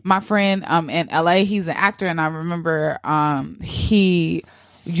 Yes. My friend, in LA, he's an actor. And I remember, he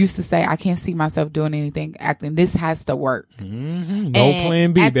used to say, I can't see myself doing anything acting. This has to work. No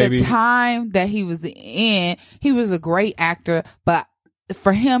plan B, baby. At the time that he was in, he was a great actor, but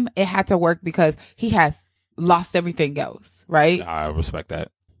for him, it had to work because he has lost everything else, right? I respect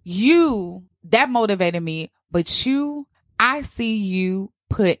that. That motivated me, but I see you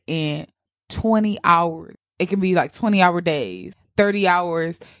put in 20 hours. It can be like 20-hour days, 30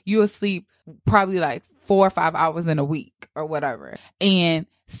 hours. You will sleep probably like 4 or 5 hours in a week or whatever. And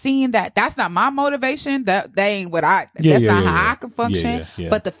seeing that's not my motivation. That ain't what that's not how I can function.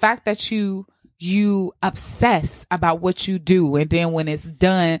 But the fact that you obsess about what you do, and then when it's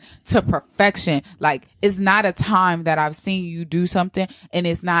done to perfection, like, it's not a time that I've seen you do something and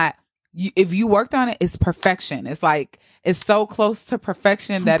it's not, if you worked on it, it's perfection. It's like, it's so close to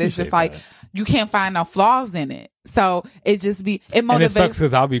perfection that it's just like, you can't find no flaws in it. So it motivates. And it sucks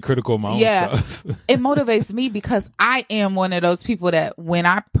because I'll be critical of my own stuff. It motivates me because I am one of those people that when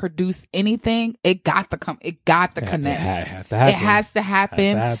I produce anything, it got to connect. It has to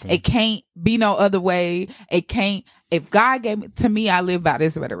happen. It can't be no other way. It can't. If God gave me, to me, I live by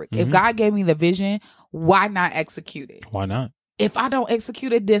this rhetoric. If God gave me the vision, why not execute it? Why not? If I don't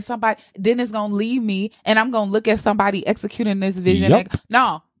execute it, then it's going to leave me and I'm going to look at somebody executing this vision. Yep.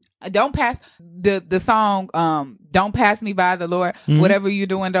 No, don't pass the song. Don't pass me by, the Lord. Whatever you're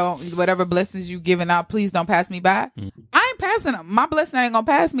doing, whatever blessings you giving out, please don't pass me by. I ain't passing them. My blessing ain't going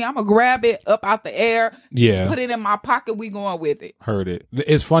to pass me. I'm going to grab it up out the air. Yeah. Put it in my pocket. We going with it. Heard it.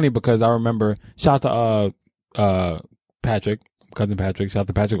 It's funny because I remember, shout out to, cousin Patrick, shout out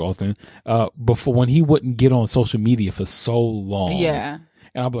to Patrick Austin, before, when he wouldn't get on social media for so long. Yeah.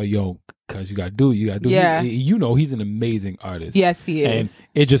 And I'm like, yo, cuz you gotta do it. Yeah. You know, he's an amazing artist. Yes, he is. And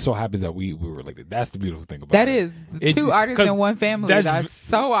it just so happens that we were related. That's the beautiful thing about that it. That is. Two artists in one family. That's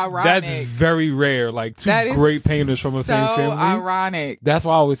so ironic. That's very rare. Like, two great painters from the same family. So ironic. That's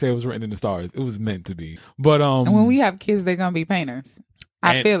why I always say it was written in the stars. It was meant to be. But and when we have kids, they're gonna be painters.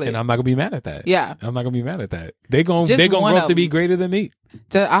 I feel it. And I'm not gonna be mad at that. Yeah. I'm not gonna be mad at that. They're gonna grow up to be greater than me.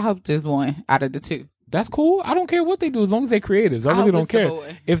 I hope just one out of the two. That's cool. I don't care what they do as long as they're creatives. I really don't care.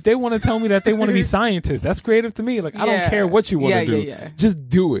 If they want to tell me that they want to be scientists, that's creative to me. Like, I don't care what you want to do. Yeah. Just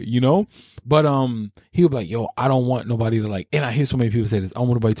do it, you know? But he'll be like, yo, I don't want nobody to like, and I hear so many people say this, I don't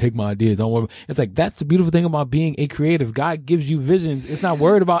want nobody to take my ideas. It's like, that's the beautiful thing about being a creative. God gives you visions. It's not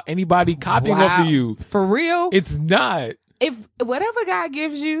worried about anybody copying off of you. For real? It's not. If whatever God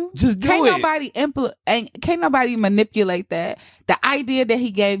gives you, just do can't nobody manipulate that. The idea that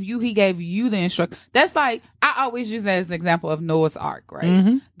he gave you the instruction. That's like, I always use that as an example of Noah's Ark,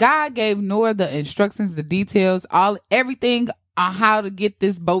 right? God gave Noah the instructions, the details, everything on how to get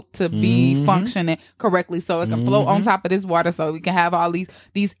this boat to be functioning correctly so it can float on top of this water so we can have all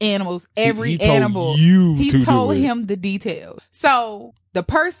these animals. Every animal. He told him the details. So the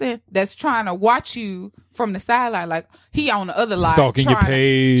person that's trying to watch you from the sideline, like he on the other line, stalking your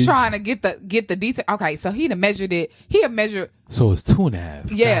page, trying to get the detail. Okay, so he measured it. He had measured. So it's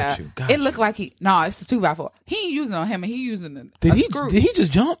 2.5. Yeah, Got it you. looked like it's a 2x4. He ain't using on him, and he using a screw. Did he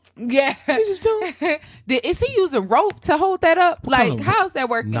just jump? Yeah, he just jump. Is he using rope to hold that up? Like, how's that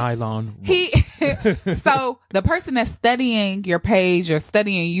working? Nylon rope. So the person that's studying your page or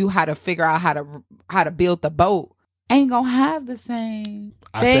studying you how to figure out how to build the boat ain't gonna have the same.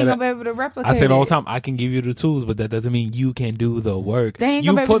 They ain't gonna be able to replicate. I said all the time, I can give you the tools, but that doesn't mean you can do the work. They ain't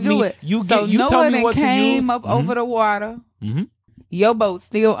gonna be able to do it. You tell me what to use. Came up over the water. Mm-hmm. Your boat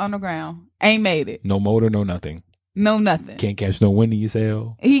still underground. Ain't made it. No motor, no nothing. No nothing. Can't catch no wind in your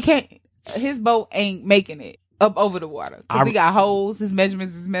sail. He can't. His boat ain't making it up over the water because he got holes. His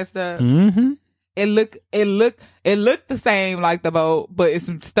measurements is messed up. Mm-hmm. It looked the same like the boat, but it's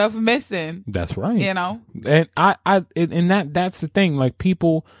some stuff missing. That's right. You know, and that's the thing. Like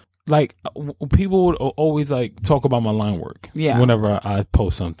people would always like talk about my line work. Yeah. Whenever I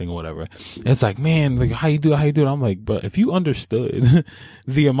post something or whatever, it's like, man, like how you do it. I'm like, but if you understood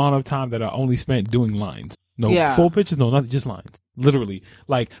the amount of time that I only spent doing lines, full pictures, no, nothing, just lines. Literally,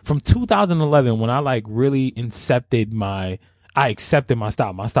 like from 2011 when I like really accepted my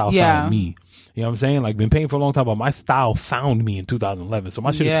style. My style found me. You know what I'm saying? Like, been painting for a long time, but my style found me in 2011. So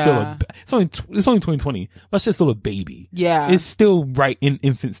my shit is still it's only 2020. My shit's still a baby. Yeah. It's still right in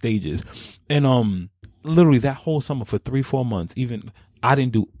infant stages. And, literally that whole summer for 3-4 months, even I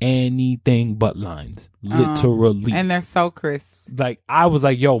didn't do anything but lines. Literally. And they're so crisp. Like, I was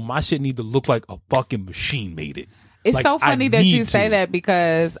like, yo, my shit need to look like a fucking machine made it. It's like, so funny that you say that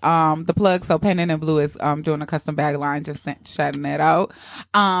because the plug, so Painted in Blue is doing a custom bag line, just shouting that out.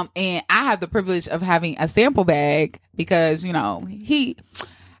 And I have the privilege of having a sample bag because, you know,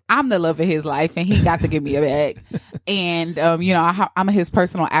 I'm the love of his life and he got to give me a bag. And, you know, I'm his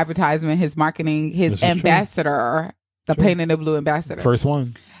personal advertisement, his marketing, his ambassador, the Painted in Blue ambassador. First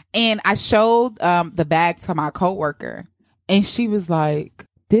one. And I showed the bag to my coworker and she was like,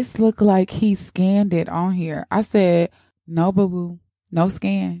 this look like he scanned it on here. I said, no, boo-boo. No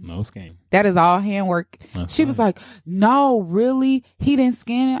scan. No scan. That is all handwork. She was like, no, really? He didn't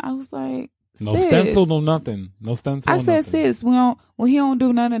scan it? I was like, no stencil, no nothing. No stencil. I said, sis, he don't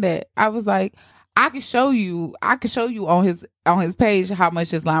do none of that. I was like, I could show you on his page how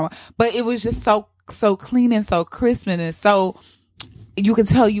much his line was. But it was just so clean and so crisp and so you can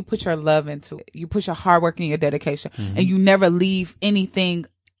tell you put your love into it. You put your hard work and your dedication and you never leave anything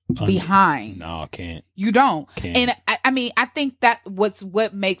behind. No, I can't. You don't. Can't. And I mean, I think that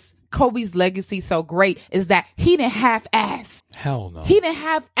what makes Kobe's legacy so great is that he didn't half-ass. Hell no. He didn't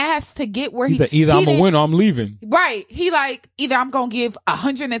half-ass to get where he said, either I'm a winner or I'm leaving. Right. He like, either I'm going to give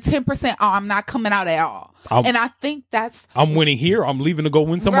 110% or I'm not coming out at all. And I think I'm winning here. I'm leaving to go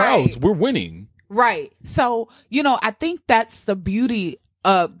win somewhere else. We're winning. Right. So, you know, I think that's the beauty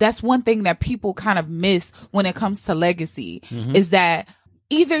of, that's one thing that people kind of miss when it comes to legacy is that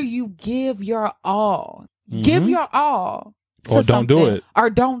either you give your all, or don't do it. Or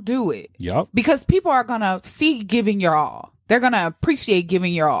don't do it. Yep. Because people are going to see giving your all. They're going to appreciate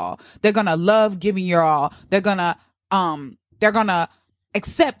giving your all. They're going to love giving your all. They're going to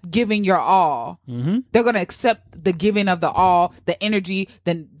accept giving your all. They're going to accept the giving of the all, the energy,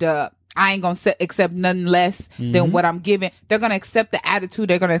 the I ain't going to accept nothing less than what I'm giving. They're going to accept the attitude.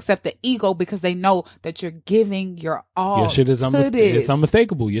 They're going to accept the ego because they know that you're giving your all. Your shit is it's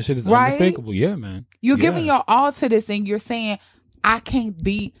unmistakable. Your shit is unmistakable. Yeah, man. You're giving your all to this and you're saying,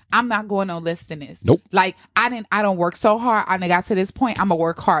 I'm not going no less than this. Nope. Like, I don't work so hard. I got to this point. I'm going to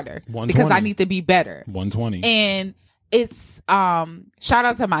work harder because I need to be better. 120. And it's, shout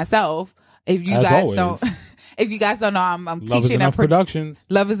out to myself. If you guys don't. If you guys don't know, I'm Love teaching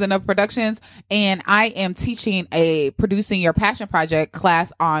Love is Enough Productions, and I am teaching a Producing Your Passion Project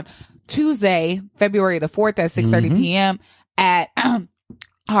class on Tuesday, February the 4th at 6:30 p.m. at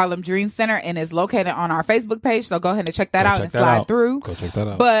Harlem Dream Center, and it's located on our Facebook page. So go ahead and check that out and slide through. Go check that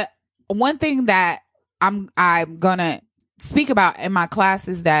out. But one thing that I'm gonna speak about in my class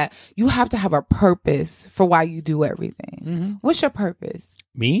is that you have to have a purpose for why you do everything. What's your purpose?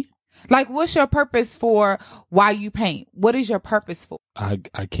 Me? Like, what's your purpose for why you paint? What is your purpose for? I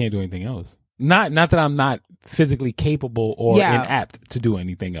can't do anything else. Not that I'm not physically capable or inapt to do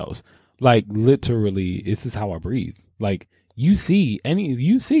anything else. Like, literally, this is how I breathe. Like, I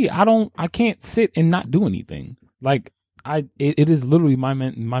can't sit and not do anything. Like, it is literally my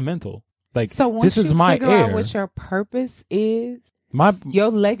mental. Like, So once this is you my figure air. out what your purpose is, My your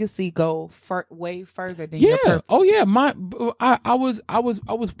legacy go way further than your yeah. purpose. Oh yeah. I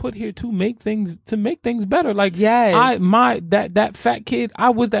was put here to make things better. Like, Yes. that fat kid. I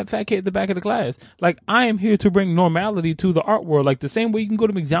was that fat kid at the back of the class. Like, I am here to bring normality to the art world. Like, the same way you can go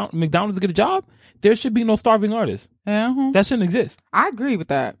to McDonald's to get a job, there should be no starving artists. Uh-huh. That shouldn't exist. I agree with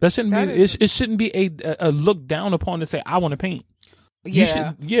that. That shouldn't That be. is- It shouldn't be a look down upon to say I want to paint. You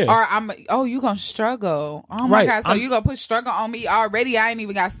Yeah. should- yeah. Or you gonna struggle. Oh my Right. God. So you gonna put struggle on me already? I ain't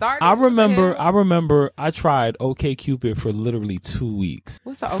even got started. I What the remember hell? I tried OkCupid for literally 2 weeks.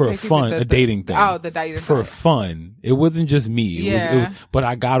 What's the for OkCupid? fun, a dating thing. Oh, the dating For thing. fun. It wasn't just me. It was, Yeah. but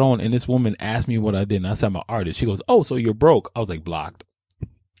I got on and this woman asked me what I did and I said I'm an artist. She goes, "Oh, so you're broke." I was like, blocked.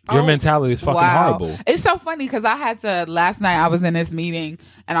 Your Oh, mentality is fucking horrible. It's so funny because I had to last night. I was in this meeting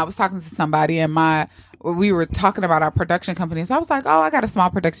and I was talking to somebody, and we were talking about our production company. So I was like, "Oh, I got a small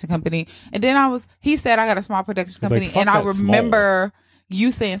production company," and then he said, "I got a small production company," "Fuck and I that remember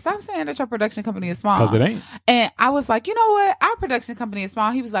you saying, "Stop saying that your production company is small." Because it ain't. And I was like, "You know what? Our production company is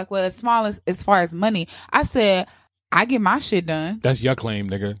small." He was like, "Well, it's small as far as money." I said, "I get my shit done. That's your claim,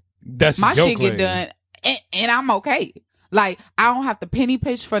 nigga. That's My your shit claim. get done, and I'm okay. Like, I don't have to penny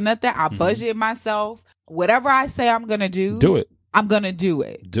pitch for nothing. I Mhm. budget myself. Whatever I say I'm gonna do, Do it. I'm gonna do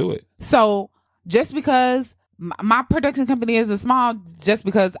it. Do it. So just because my production company isn't small, just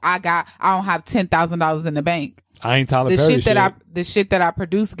because I don't have $10,000 in the bank, I ain't Tyler the Perry the shit that I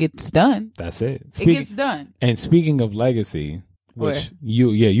produce gets done. That's it. It gets done. And speaking of legacy, which What?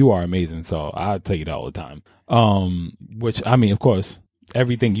 you are amazing. So I'll tell you that all the time. Which I mean, of course,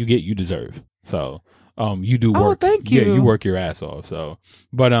 everything you get, you deserve. So, you do work. Oh, thank you. Yeah, you work your ass off. So,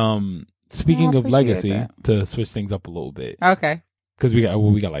 but speaking I of appreciate legacy, that. to switch things up a little bit, Okay. because we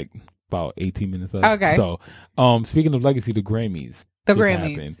got like about 18 minutes left. Okay. So, speaking of legacy, the Grammys. The just Grammys.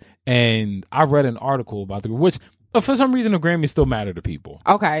 happened. And I read an article about which for some reason the Grammys still matter to people.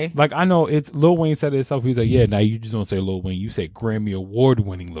 Okay. Like, I know it's Lil Wayne said it himself. He's like, yeah, now you just don't say Lil Wayne, you say Grammy Award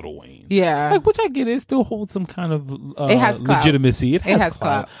winning Lil Wayne. Yeah. Like, which I get, it still holds some kind of It has clout. legitimacy. It has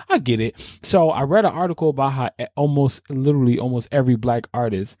clout. I get it. So I read an article about how almost every black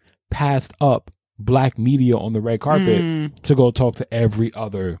artist passed up black media on the red carpet to go talk to every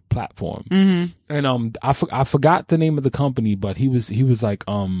other platform. Mm-hmm. And I forgot the name of the company, but he was like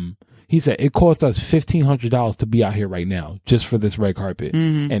he said it cost us $1,500 to be out here right now just for this red carpet,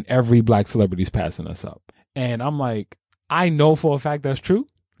 and every black celebrity's passing us up. And I'm like, I know for a fact that's true.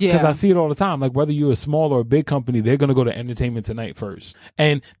 Because Yeah. I see it all the time. Like, whether you're a small or a big company, they're going to go to Entertainment Tonight first.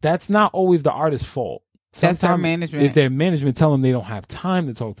 And that's not always the artist's fault. That's their Sometimes management. it's their management telling them they don't have time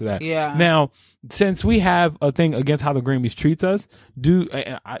to talk to that. Yeah. Now, since we have a thing against how the Grammys treats us, do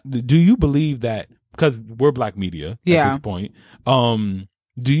you believe that, because we're black media Yeah. at this point,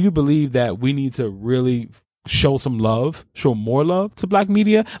 do you believe that we need to really show more love to black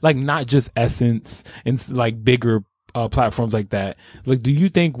media? Like, not just Essence and like bigger platforms like that. Like, do you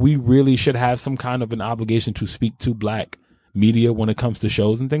think we really should have some kind of an obligation to speak to black media when it comes to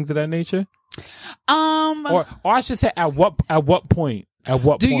shows and things of that nature? Or I should say, at what point?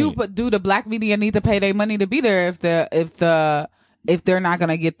 Do the black media need to pay their money to be there if they're not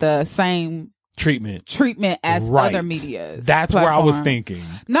gonna get the same treatment as Right. other medias? That's where I was platform? thinking.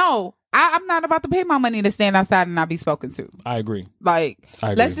 No, I'm not about to pay my money to stand outside and not be spoken to. I agree. Like,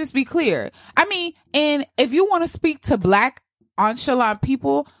 I agree. let's just be clear. I mean, and if you want to speak to black nonchalant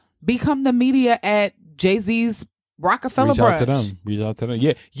people, become the media at Jay-Z's Rockefeller Reach out to brunch. them. Reach out to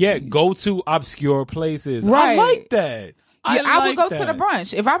them. Yeah. Go to obscure places. Right. I like that. Yeah, I would like go that. to the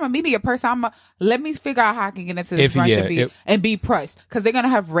brunch. If I'm a media person, let me figure out how I can get into this If- brunch yeah, and be pressed, because they're gonna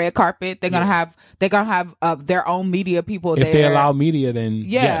have red carpet. They're gonna have their own media people there. If they allow media, then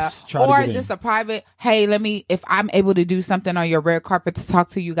Yeah, yes, try to or get in. just a private. Hey, if I'm able to do something on your red carpet to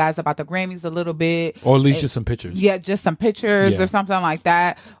talk to you guys about the Grammys a little bit, or at least just some pictures. yeah, just some pictures Yeah. or something like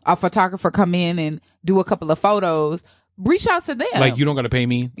that. A photographer come in and do a couple of photos. Reach out to them. Like, you don't got to pay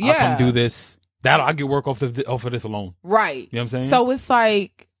me. I'll Yeah. come do this. I'll get work off of this alone. right. You know what I'm saying? So it's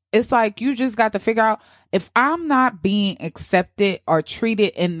like you just got to figure out, if I'm not being accepted or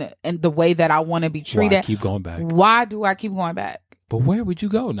treated in the way that I want to be Why treated, keep going back? why do I keep going back? But where would you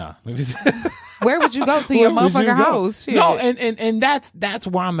go now? Where would you go to your Where would you motherfucking go? house? Shit. No, and that's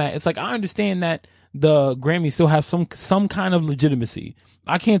where I'm at. It's like, I understand that the Grammys still have some kind of legitimacy.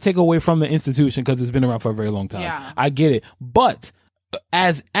 I can't take away from the institution because it's been around for a very long time. Yeah. I get it, but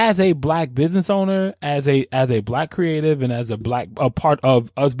as a black business owner, as a black creative, and as a part of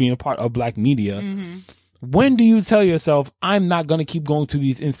us being a part of black media, when do you tell yourself, I'm not going to keep going to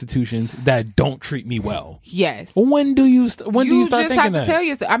these institutions that don't treat me well? Yes. When do you start thinking that? You just have to tell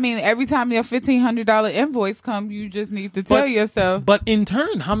yourself. I mean, every time your $1,500 invoice comes, you just need to tell yourself. But in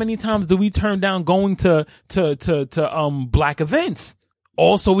turn, how many times do we turn down going to black events?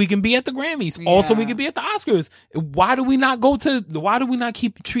 Also, we can be at the Grammys. Yeah. Also, we can be at the Oscars. Why do we not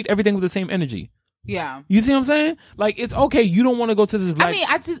treat everything with the same energy? Yeah. You see what I'm saying? Like, it's okay. You don't want to go to this black. I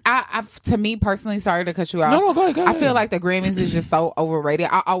mean, to me personally, sorry to cut you off. No, go ahead. I feel like the Grammys is just so overrated.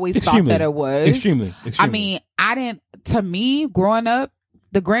 I always thought that it was. Extremely. I mean, to me, growing up,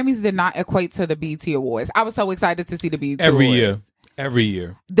 the Grammys did not equate to the BET Awards. I was so excited to see the BET Awards. Every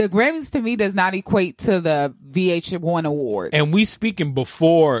year. The Grammys to me does not equate to the VH1 Awards. And we speaking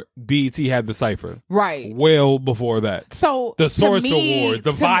before BET had the Cypher. Right. Well before that. So the Source Awards,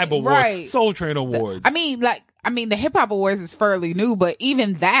 the Vibe Awards, right. Soul Train Awards. I mean, the Hip Hop Awards is fairly new, but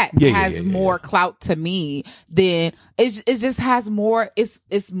even that has more clout to me than it just has more.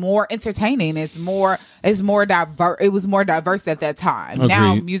 It's more entertaining. It's more diverse. It was more diverse at that time. Agreed.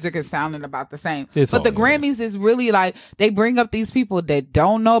 Now music is sounding about the same. But the Grammys is really like they bring up these people that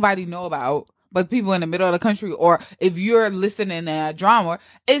nobody know about, but people in the middle of the country, or if you're listening to a drama,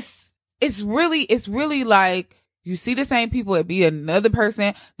 it's really like. You see the same people. It be another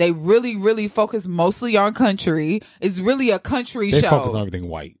person. They really, really focus mostly on country. It's really a country show. They focus on everything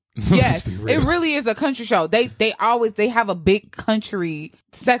white. Yes, it really is a country show. They have a big country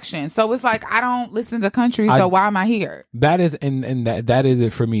section. So it's like, I don't listen to country. So why am I here? That is, and that is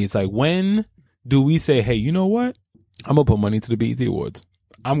it for me. It's like, when do we say, hey, you know what? I'm going to put money into the BET Awards.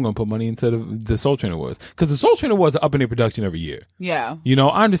 I'm going to put money into the Soul Train Awards. Because the Soul Train Awards are up in their production every year. Yeah. You know,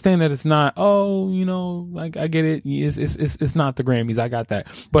 I understand that it's not, like, I get it. It's not the Grammys. I got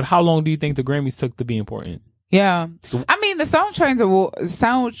that. But how long do you think the Grammys took to be important? Yeah. I mean, the Soul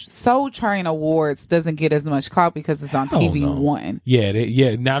Train Awards doesn't get as much clout because it's on TV1.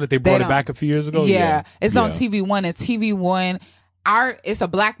 Yeah. Now that they brought it back a few years ago. Yeah. It's on TV1, and TV1, it's a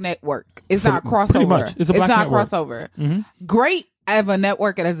black network. It's not crossover. Pretty much. It's not network. Crossover. Mm-hmm. Great of a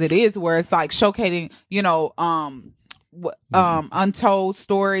network as it is, where it's like showcasing, untold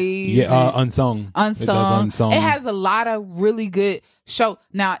stories. Yeah, unsung. It has a lot of really good show.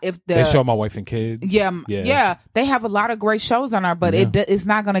 Now, if they show My Wife and Kids, yeah, they have a lot of great shows on there, but it's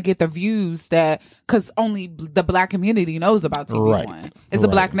not going to get the views because only the black community knows about TV1. Right. It's a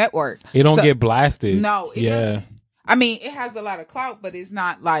black network. It don't get blasted. No. Doesn't. I mean, it has a lot of clout, but it's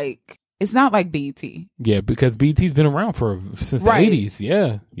not like. It's not like BET. Yeah, because BET's been around since the 80s.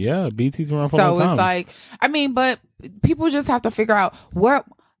 Yeah. BET's been around for a long time. So it's like, I mean, but people just have to figure out where,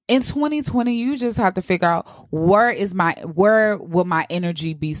 in 2020, you just have to figure out where will my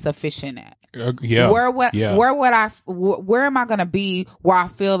energy be sufficient at? Where am I going to be where I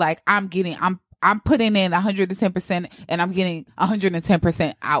feel like I'm putting in 110% and I'm getting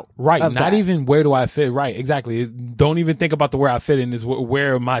 110% out. Right. Not even where do I fit. Right. Exactly. Don't even think about the where I fit in is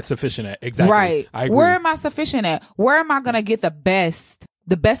where am I sufficient at. Exactly. Right. I agree. Where am I sufficient at? Where am I going to get the best?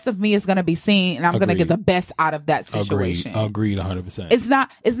 The best of me is going to be seen, and I'm going to get the best out of that situation. Agreed 100%.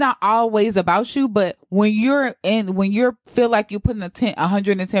 It's not always about you, but when you feel like you're putting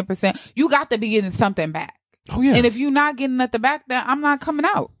 110%, you got to be getting something back. Oh yeah. And if you're not getting nothing back, then I'm not coming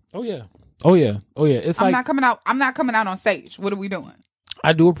out. Oh yeah. I'm not coming out. I'm not coming out on stage. What are we doing?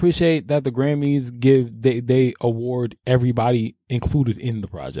 I do appreciate that the Grammys they award everybody included in the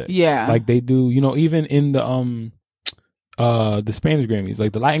project. Yeah. Like they do, even in the Spanish Grammys,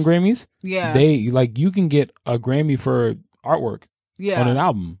 like the Latin Grammys. Yeah. They like, you can get a Grammy for artwork on an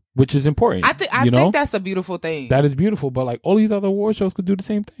album, which is important. I think that's a beautiful thing. That is beautiful, but like all these other award shows could do the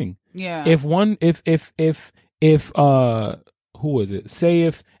same thing. Yeah. If who is it? Say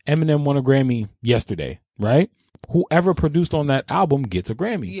if Eminem won a Grammy yesterday, right? Whoever produced on that album gets a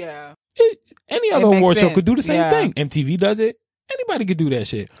Grammy. Yeah. Any other award show could do the same thing. MTV does it. Anybody could do that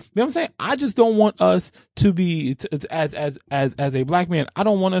shit. You know what I'm saying? I just don't want us to be as a black man. I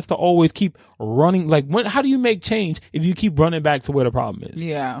don't want us to always keep running. Like, how do you make change if you keep running back to where the problem is?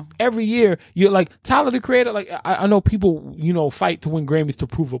 Yeah. Every year you're like Tyler the Creator. Like I know people, fight to win Grammys to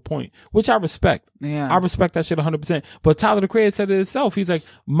prove a point, which I respect. Yeah. I respect that shit 100%. But Tyler the Creator said it himself. He's like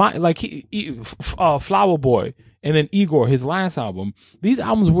Flower Boy. And then Igor, his last album, these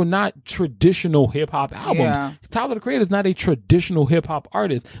albums were not traditional hip hop albums. Yeah. Tyler the Creator is not a traditional hip hop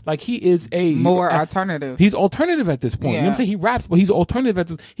artist. Like, he is more alternative. He's alternative at this point. Yeah. You know what I'm saying? He raps, but he's alternative at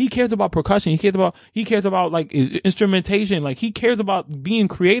this. He cares about percussion. He cares about like instrumentation. Like, he cares about being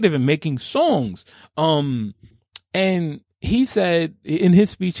creative and making songs. And he said in his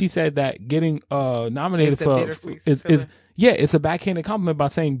speech, he said that getting nominated yeah, it's a backhanded compliment by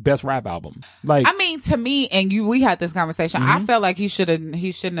saying best rap album. Like, I mean, to me and you, we had this conversation. I felt like he shouldn't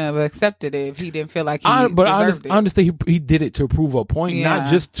have accepted it if he didn't feel like he deserved it. I understand he did it to prove a point, not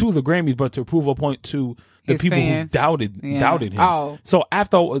just to the Grammys, but to prove a point to the His people fans. who doubted him. Oh. So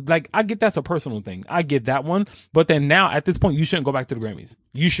after, like, I get that's a personal thing. I get that one. But then now at this point, you shouldn't go back to the Grammys.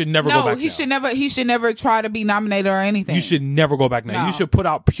 You should never go back. He should never try to be nominated or anything. You should never go back now. No. You should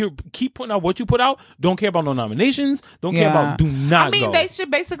keep putting out what you put out. Don't care about no nominations. Don't care about, do not go. They should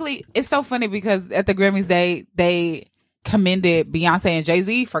basically, it's so funny because at the Grammys, they commended Beyonce and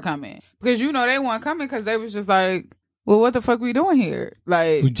Jay-Z for coming. Because, they weren't coming because they was just like, well, what the fuck we doing here?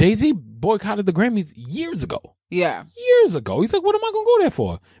 Like, Jay-Z boycotted the Grammys years ago. Yeah. Years ago. He's like, what am I going to go there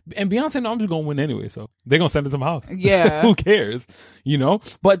for? And Beyonce, no, I'm just going to win anyway. So they're going to send it to my house. Yeah. Who cares?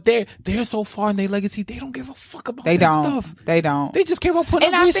 But they're so far in their legacy, they don't give a fuck about stuff. They don't. They just care about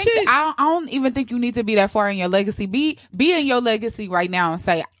putting out shit. I don't even think you need to be that far in your legacy. Be in your legacy right now and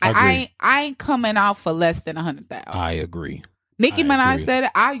say, I ain't coming out for less than 100,000. I agree. Nicki Minaj said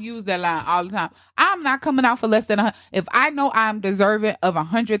it. I use that line all the time. I'm not coming out for less than if I know I'm deserving of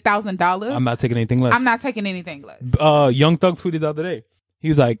 $100,000. I'm not taking anything less. I'm not taking anything less. Young Thug tweeted the other day. He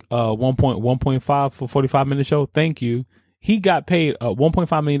was like, 1.5 for 45-minute show. Thank you. He got paid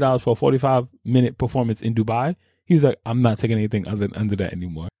 $1.5 million for a 45-minute performance in Dubai. He was like, I'm not taking anything under that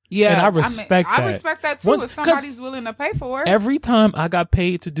anymore. Yeah, and I respect that. I respect that too. If somebody's willing to pay for it. Every time I got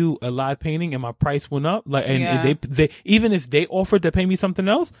paid to do a live painting and my price went up, they even if they offered to pay me something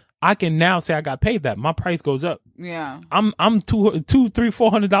else, I can now say I got paid that. My price goes up. Yeah, I'm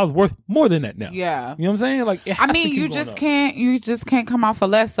 $200-$400 worth more than that now. Yeah, you know what I'm saying? Like, you just can't come out for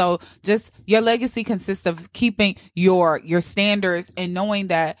less. So just your legacy consists of keeping your standards and knowing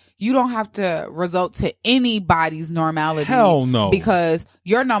that you don't have to result to anybody's normality. Hell no, because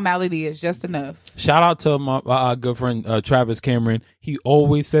your normality is just enough. Shout out to my good friend Travis Cameron. He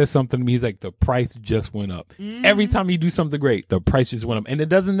always says something to me. He's like, the price just went up. Mm-hmm. Every time you do something great, the price just went up. And it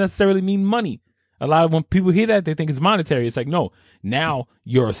doesn't necessarily mean money. A lot of when people hear that, they think it's monetary. It's like, no, now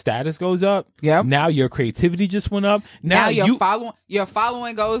your status goes up. Yep. Now your creativity just went up. Now your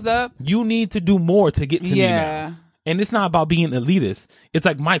following goes up. You need to do more to get to me now. And it's not about being elitist. It's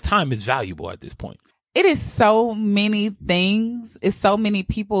like my time is valuable at this point. It is so many things. It's so many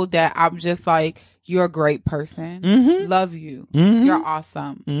people that I'm just like, you're a great person. Mm-hmm. Love you. Mm-hmm. You're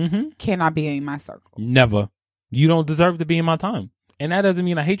awesome. Mm-hmm. Can I be in my circle? Never. You don't deserve to be in my time. And that doesn't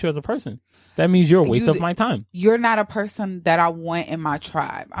mean I hate you as a person. That means you're a waste of my time. You're not a person that I want in my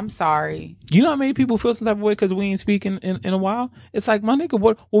tribe. I'm sorry. You know how many people feel some type of way because we ain't speaking in a while? It's like, my nigga,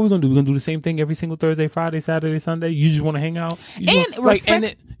 what we gonna do? We gonna do the same thing every single Thursday, Friday, Saturday, Sunday? You just want to hang out?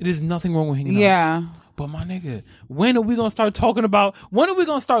 There's nothing wrong with hanging out. Yeah. But my nigga, when are we going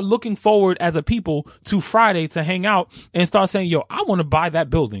to start looking forward as a people to Friday to hang out and start saying, yo, I want to buy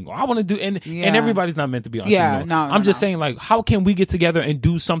that building or I want to do, and everybody's not meant to be entrepreneur. Yeah, no, I'm just saying, like, how can we get together and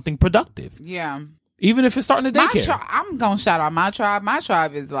do something productive? Yeah. Even if it's starting a daycare. I'm going to shout out my tribe. My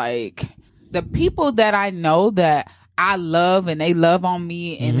tribe is like the people that I know that I love and they love on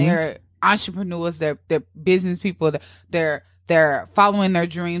me and they're entrepreneurs, they're business people, they're following their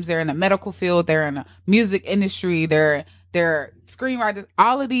dreams. They're in the medical field. They're in the music industry. They're screenwriters.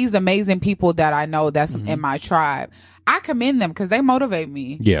 All of these amazing people that I know that's in my tribe. I commend them because they motivate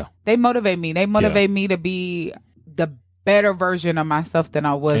me. Yeah. They motivate me. They motivate me to be the better version of myself than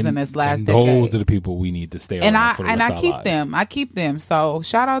I was in this last decade. Those are the people we need to stay around for the rest of our keep lives. them. I keep them. So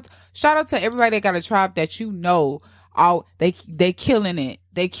shout out to everybody that got a tribe that they killing it.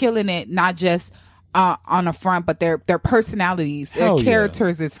 They killing it, not just on the front, but their personalities, their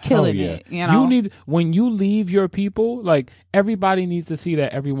characters is killing it. You know, when you leave your people, like, everybody needs to see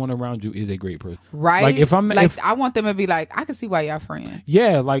that everyone around you is a great person, right? Like, I want them to be like, I can see why y'all friends.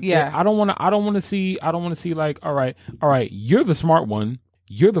 Yeah, like, I don't want to see like, all right, you're the smart one,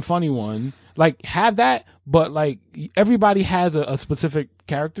 you're the funny one, like, have that, but like, everybody has a specific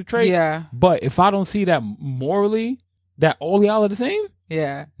character trait. Yeah, but if I don't see that morally, that all y'all are the same.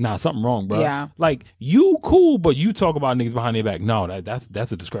 Yeah. Nah, something wrong, bro. Yeah. Like, you cool, but you talk about niggas behind their back. No, that's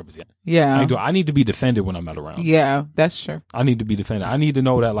a discrepancy. Yeah. I need to be defended when I'm not around. Yeah, that's true. I need to be defended. I need to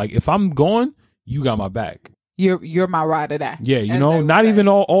know that, like, if I'm gone, you got my back. You're my ride or die. Yeah, not even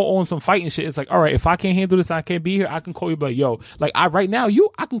all on some fighting shit. It's like, all right, if I can't handle this, I can't be here. I can call you, be like, yo, like, I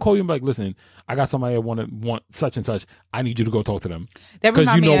can call you and be like, listen, I got somebody that want such and such. I need you to go talk to them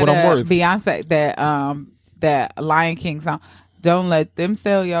because you know what I'm worth. Beyonce, that Lion King song. Don't let them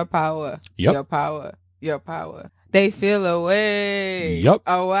sell your power. Yep. Your power. Your power. They feel away. Yep.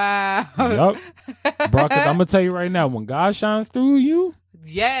 Oh, wow. Yep. Bro, because I'm going to tell you right now, when God shines through you.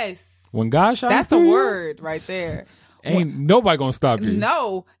 Yes. When God shines That's through a you, word right there. Ain't nobody gonna stop you.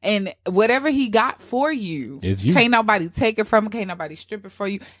 No. And whatever he got for you, it's you. Can't nobody take it from him. Can't nobody strip it for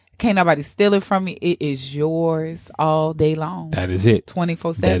you. Can't nobody steal it from you. It is yours all day long. That is it.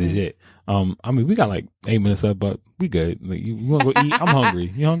 24/7. That is it. I mean, we got like 8 minutes up, but we good. Like, you want to go eat? I'm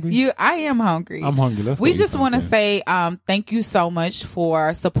hungry. You hungry? I am hungry. I'm hungry. Let's We just want to say thank you so much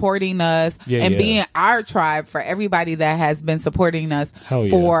for supporting us and being our tribe, for everybody that has been supporting us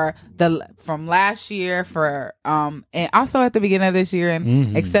for from last year, for and also at the beginning of this year,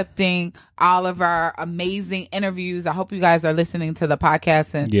 and accepting all of our amazing interviews. I hope you guys are listening to the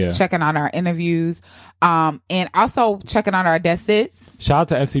podcast and checking out our interviews, and also checking out our That's It's. Shout out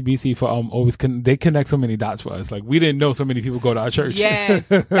to FCBC for always they connect so many dots for us. Like, we didn't know so many people go to our church. Yes,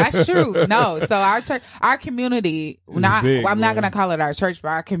 that's true. No, so our church, our community, I'm not gonna call it our church, but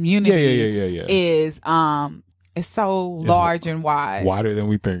our community is it's so large and wide, wider than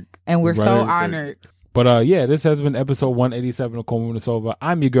we think, and we're so honored. But this has been episode 187 of Coleman and Silva.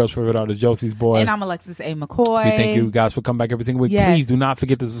 I'm your girl's favorite artist, Josie's boy. And I'm Alexis A. McCoy. We thank you guys for coming back every single week. Please do not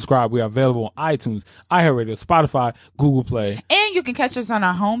forget to subscribe. We are available on iTunes, iHeartRadio, Spotify, Google Play. And you can catch us on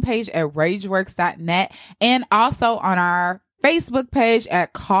our homepage at rageworks.net, and also on our Facebook page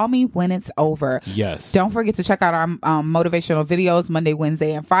at Call Me When It's Over. Yes. Don't forget to check out our motivational videos Monday,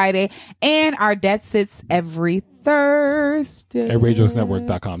 Wednesday, and Friday, and our Dead Sits every Thursday. At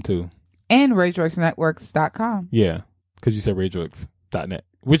RageWorksNetwork.com too. And RageWorksNetworks.com. Yeah, because you said RageWorks.net,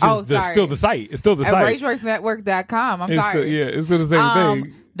 which is still the site. It's still the site. RageWorksNetwork.com. I'm sorry. It's still the same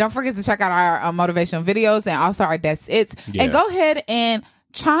thing. Don't forget to check out our motivational videos and also our That's It's. Yeah. And go ahead and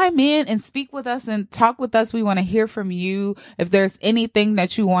chime in and speak with us and talk with us. We want to hear from you. If there's anything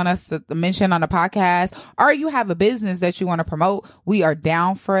that you want us to mention on the podcast, or you have a business that you want to promote, we are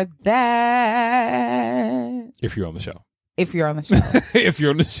down for that. If you're on the show. If you're on the show. If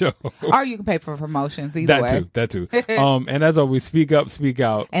you're on the show. Or you can pay for promotions. Either way. That too. And as always, speak up, speak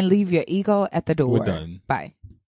out. And leave your ego at the door. We're done. Bye.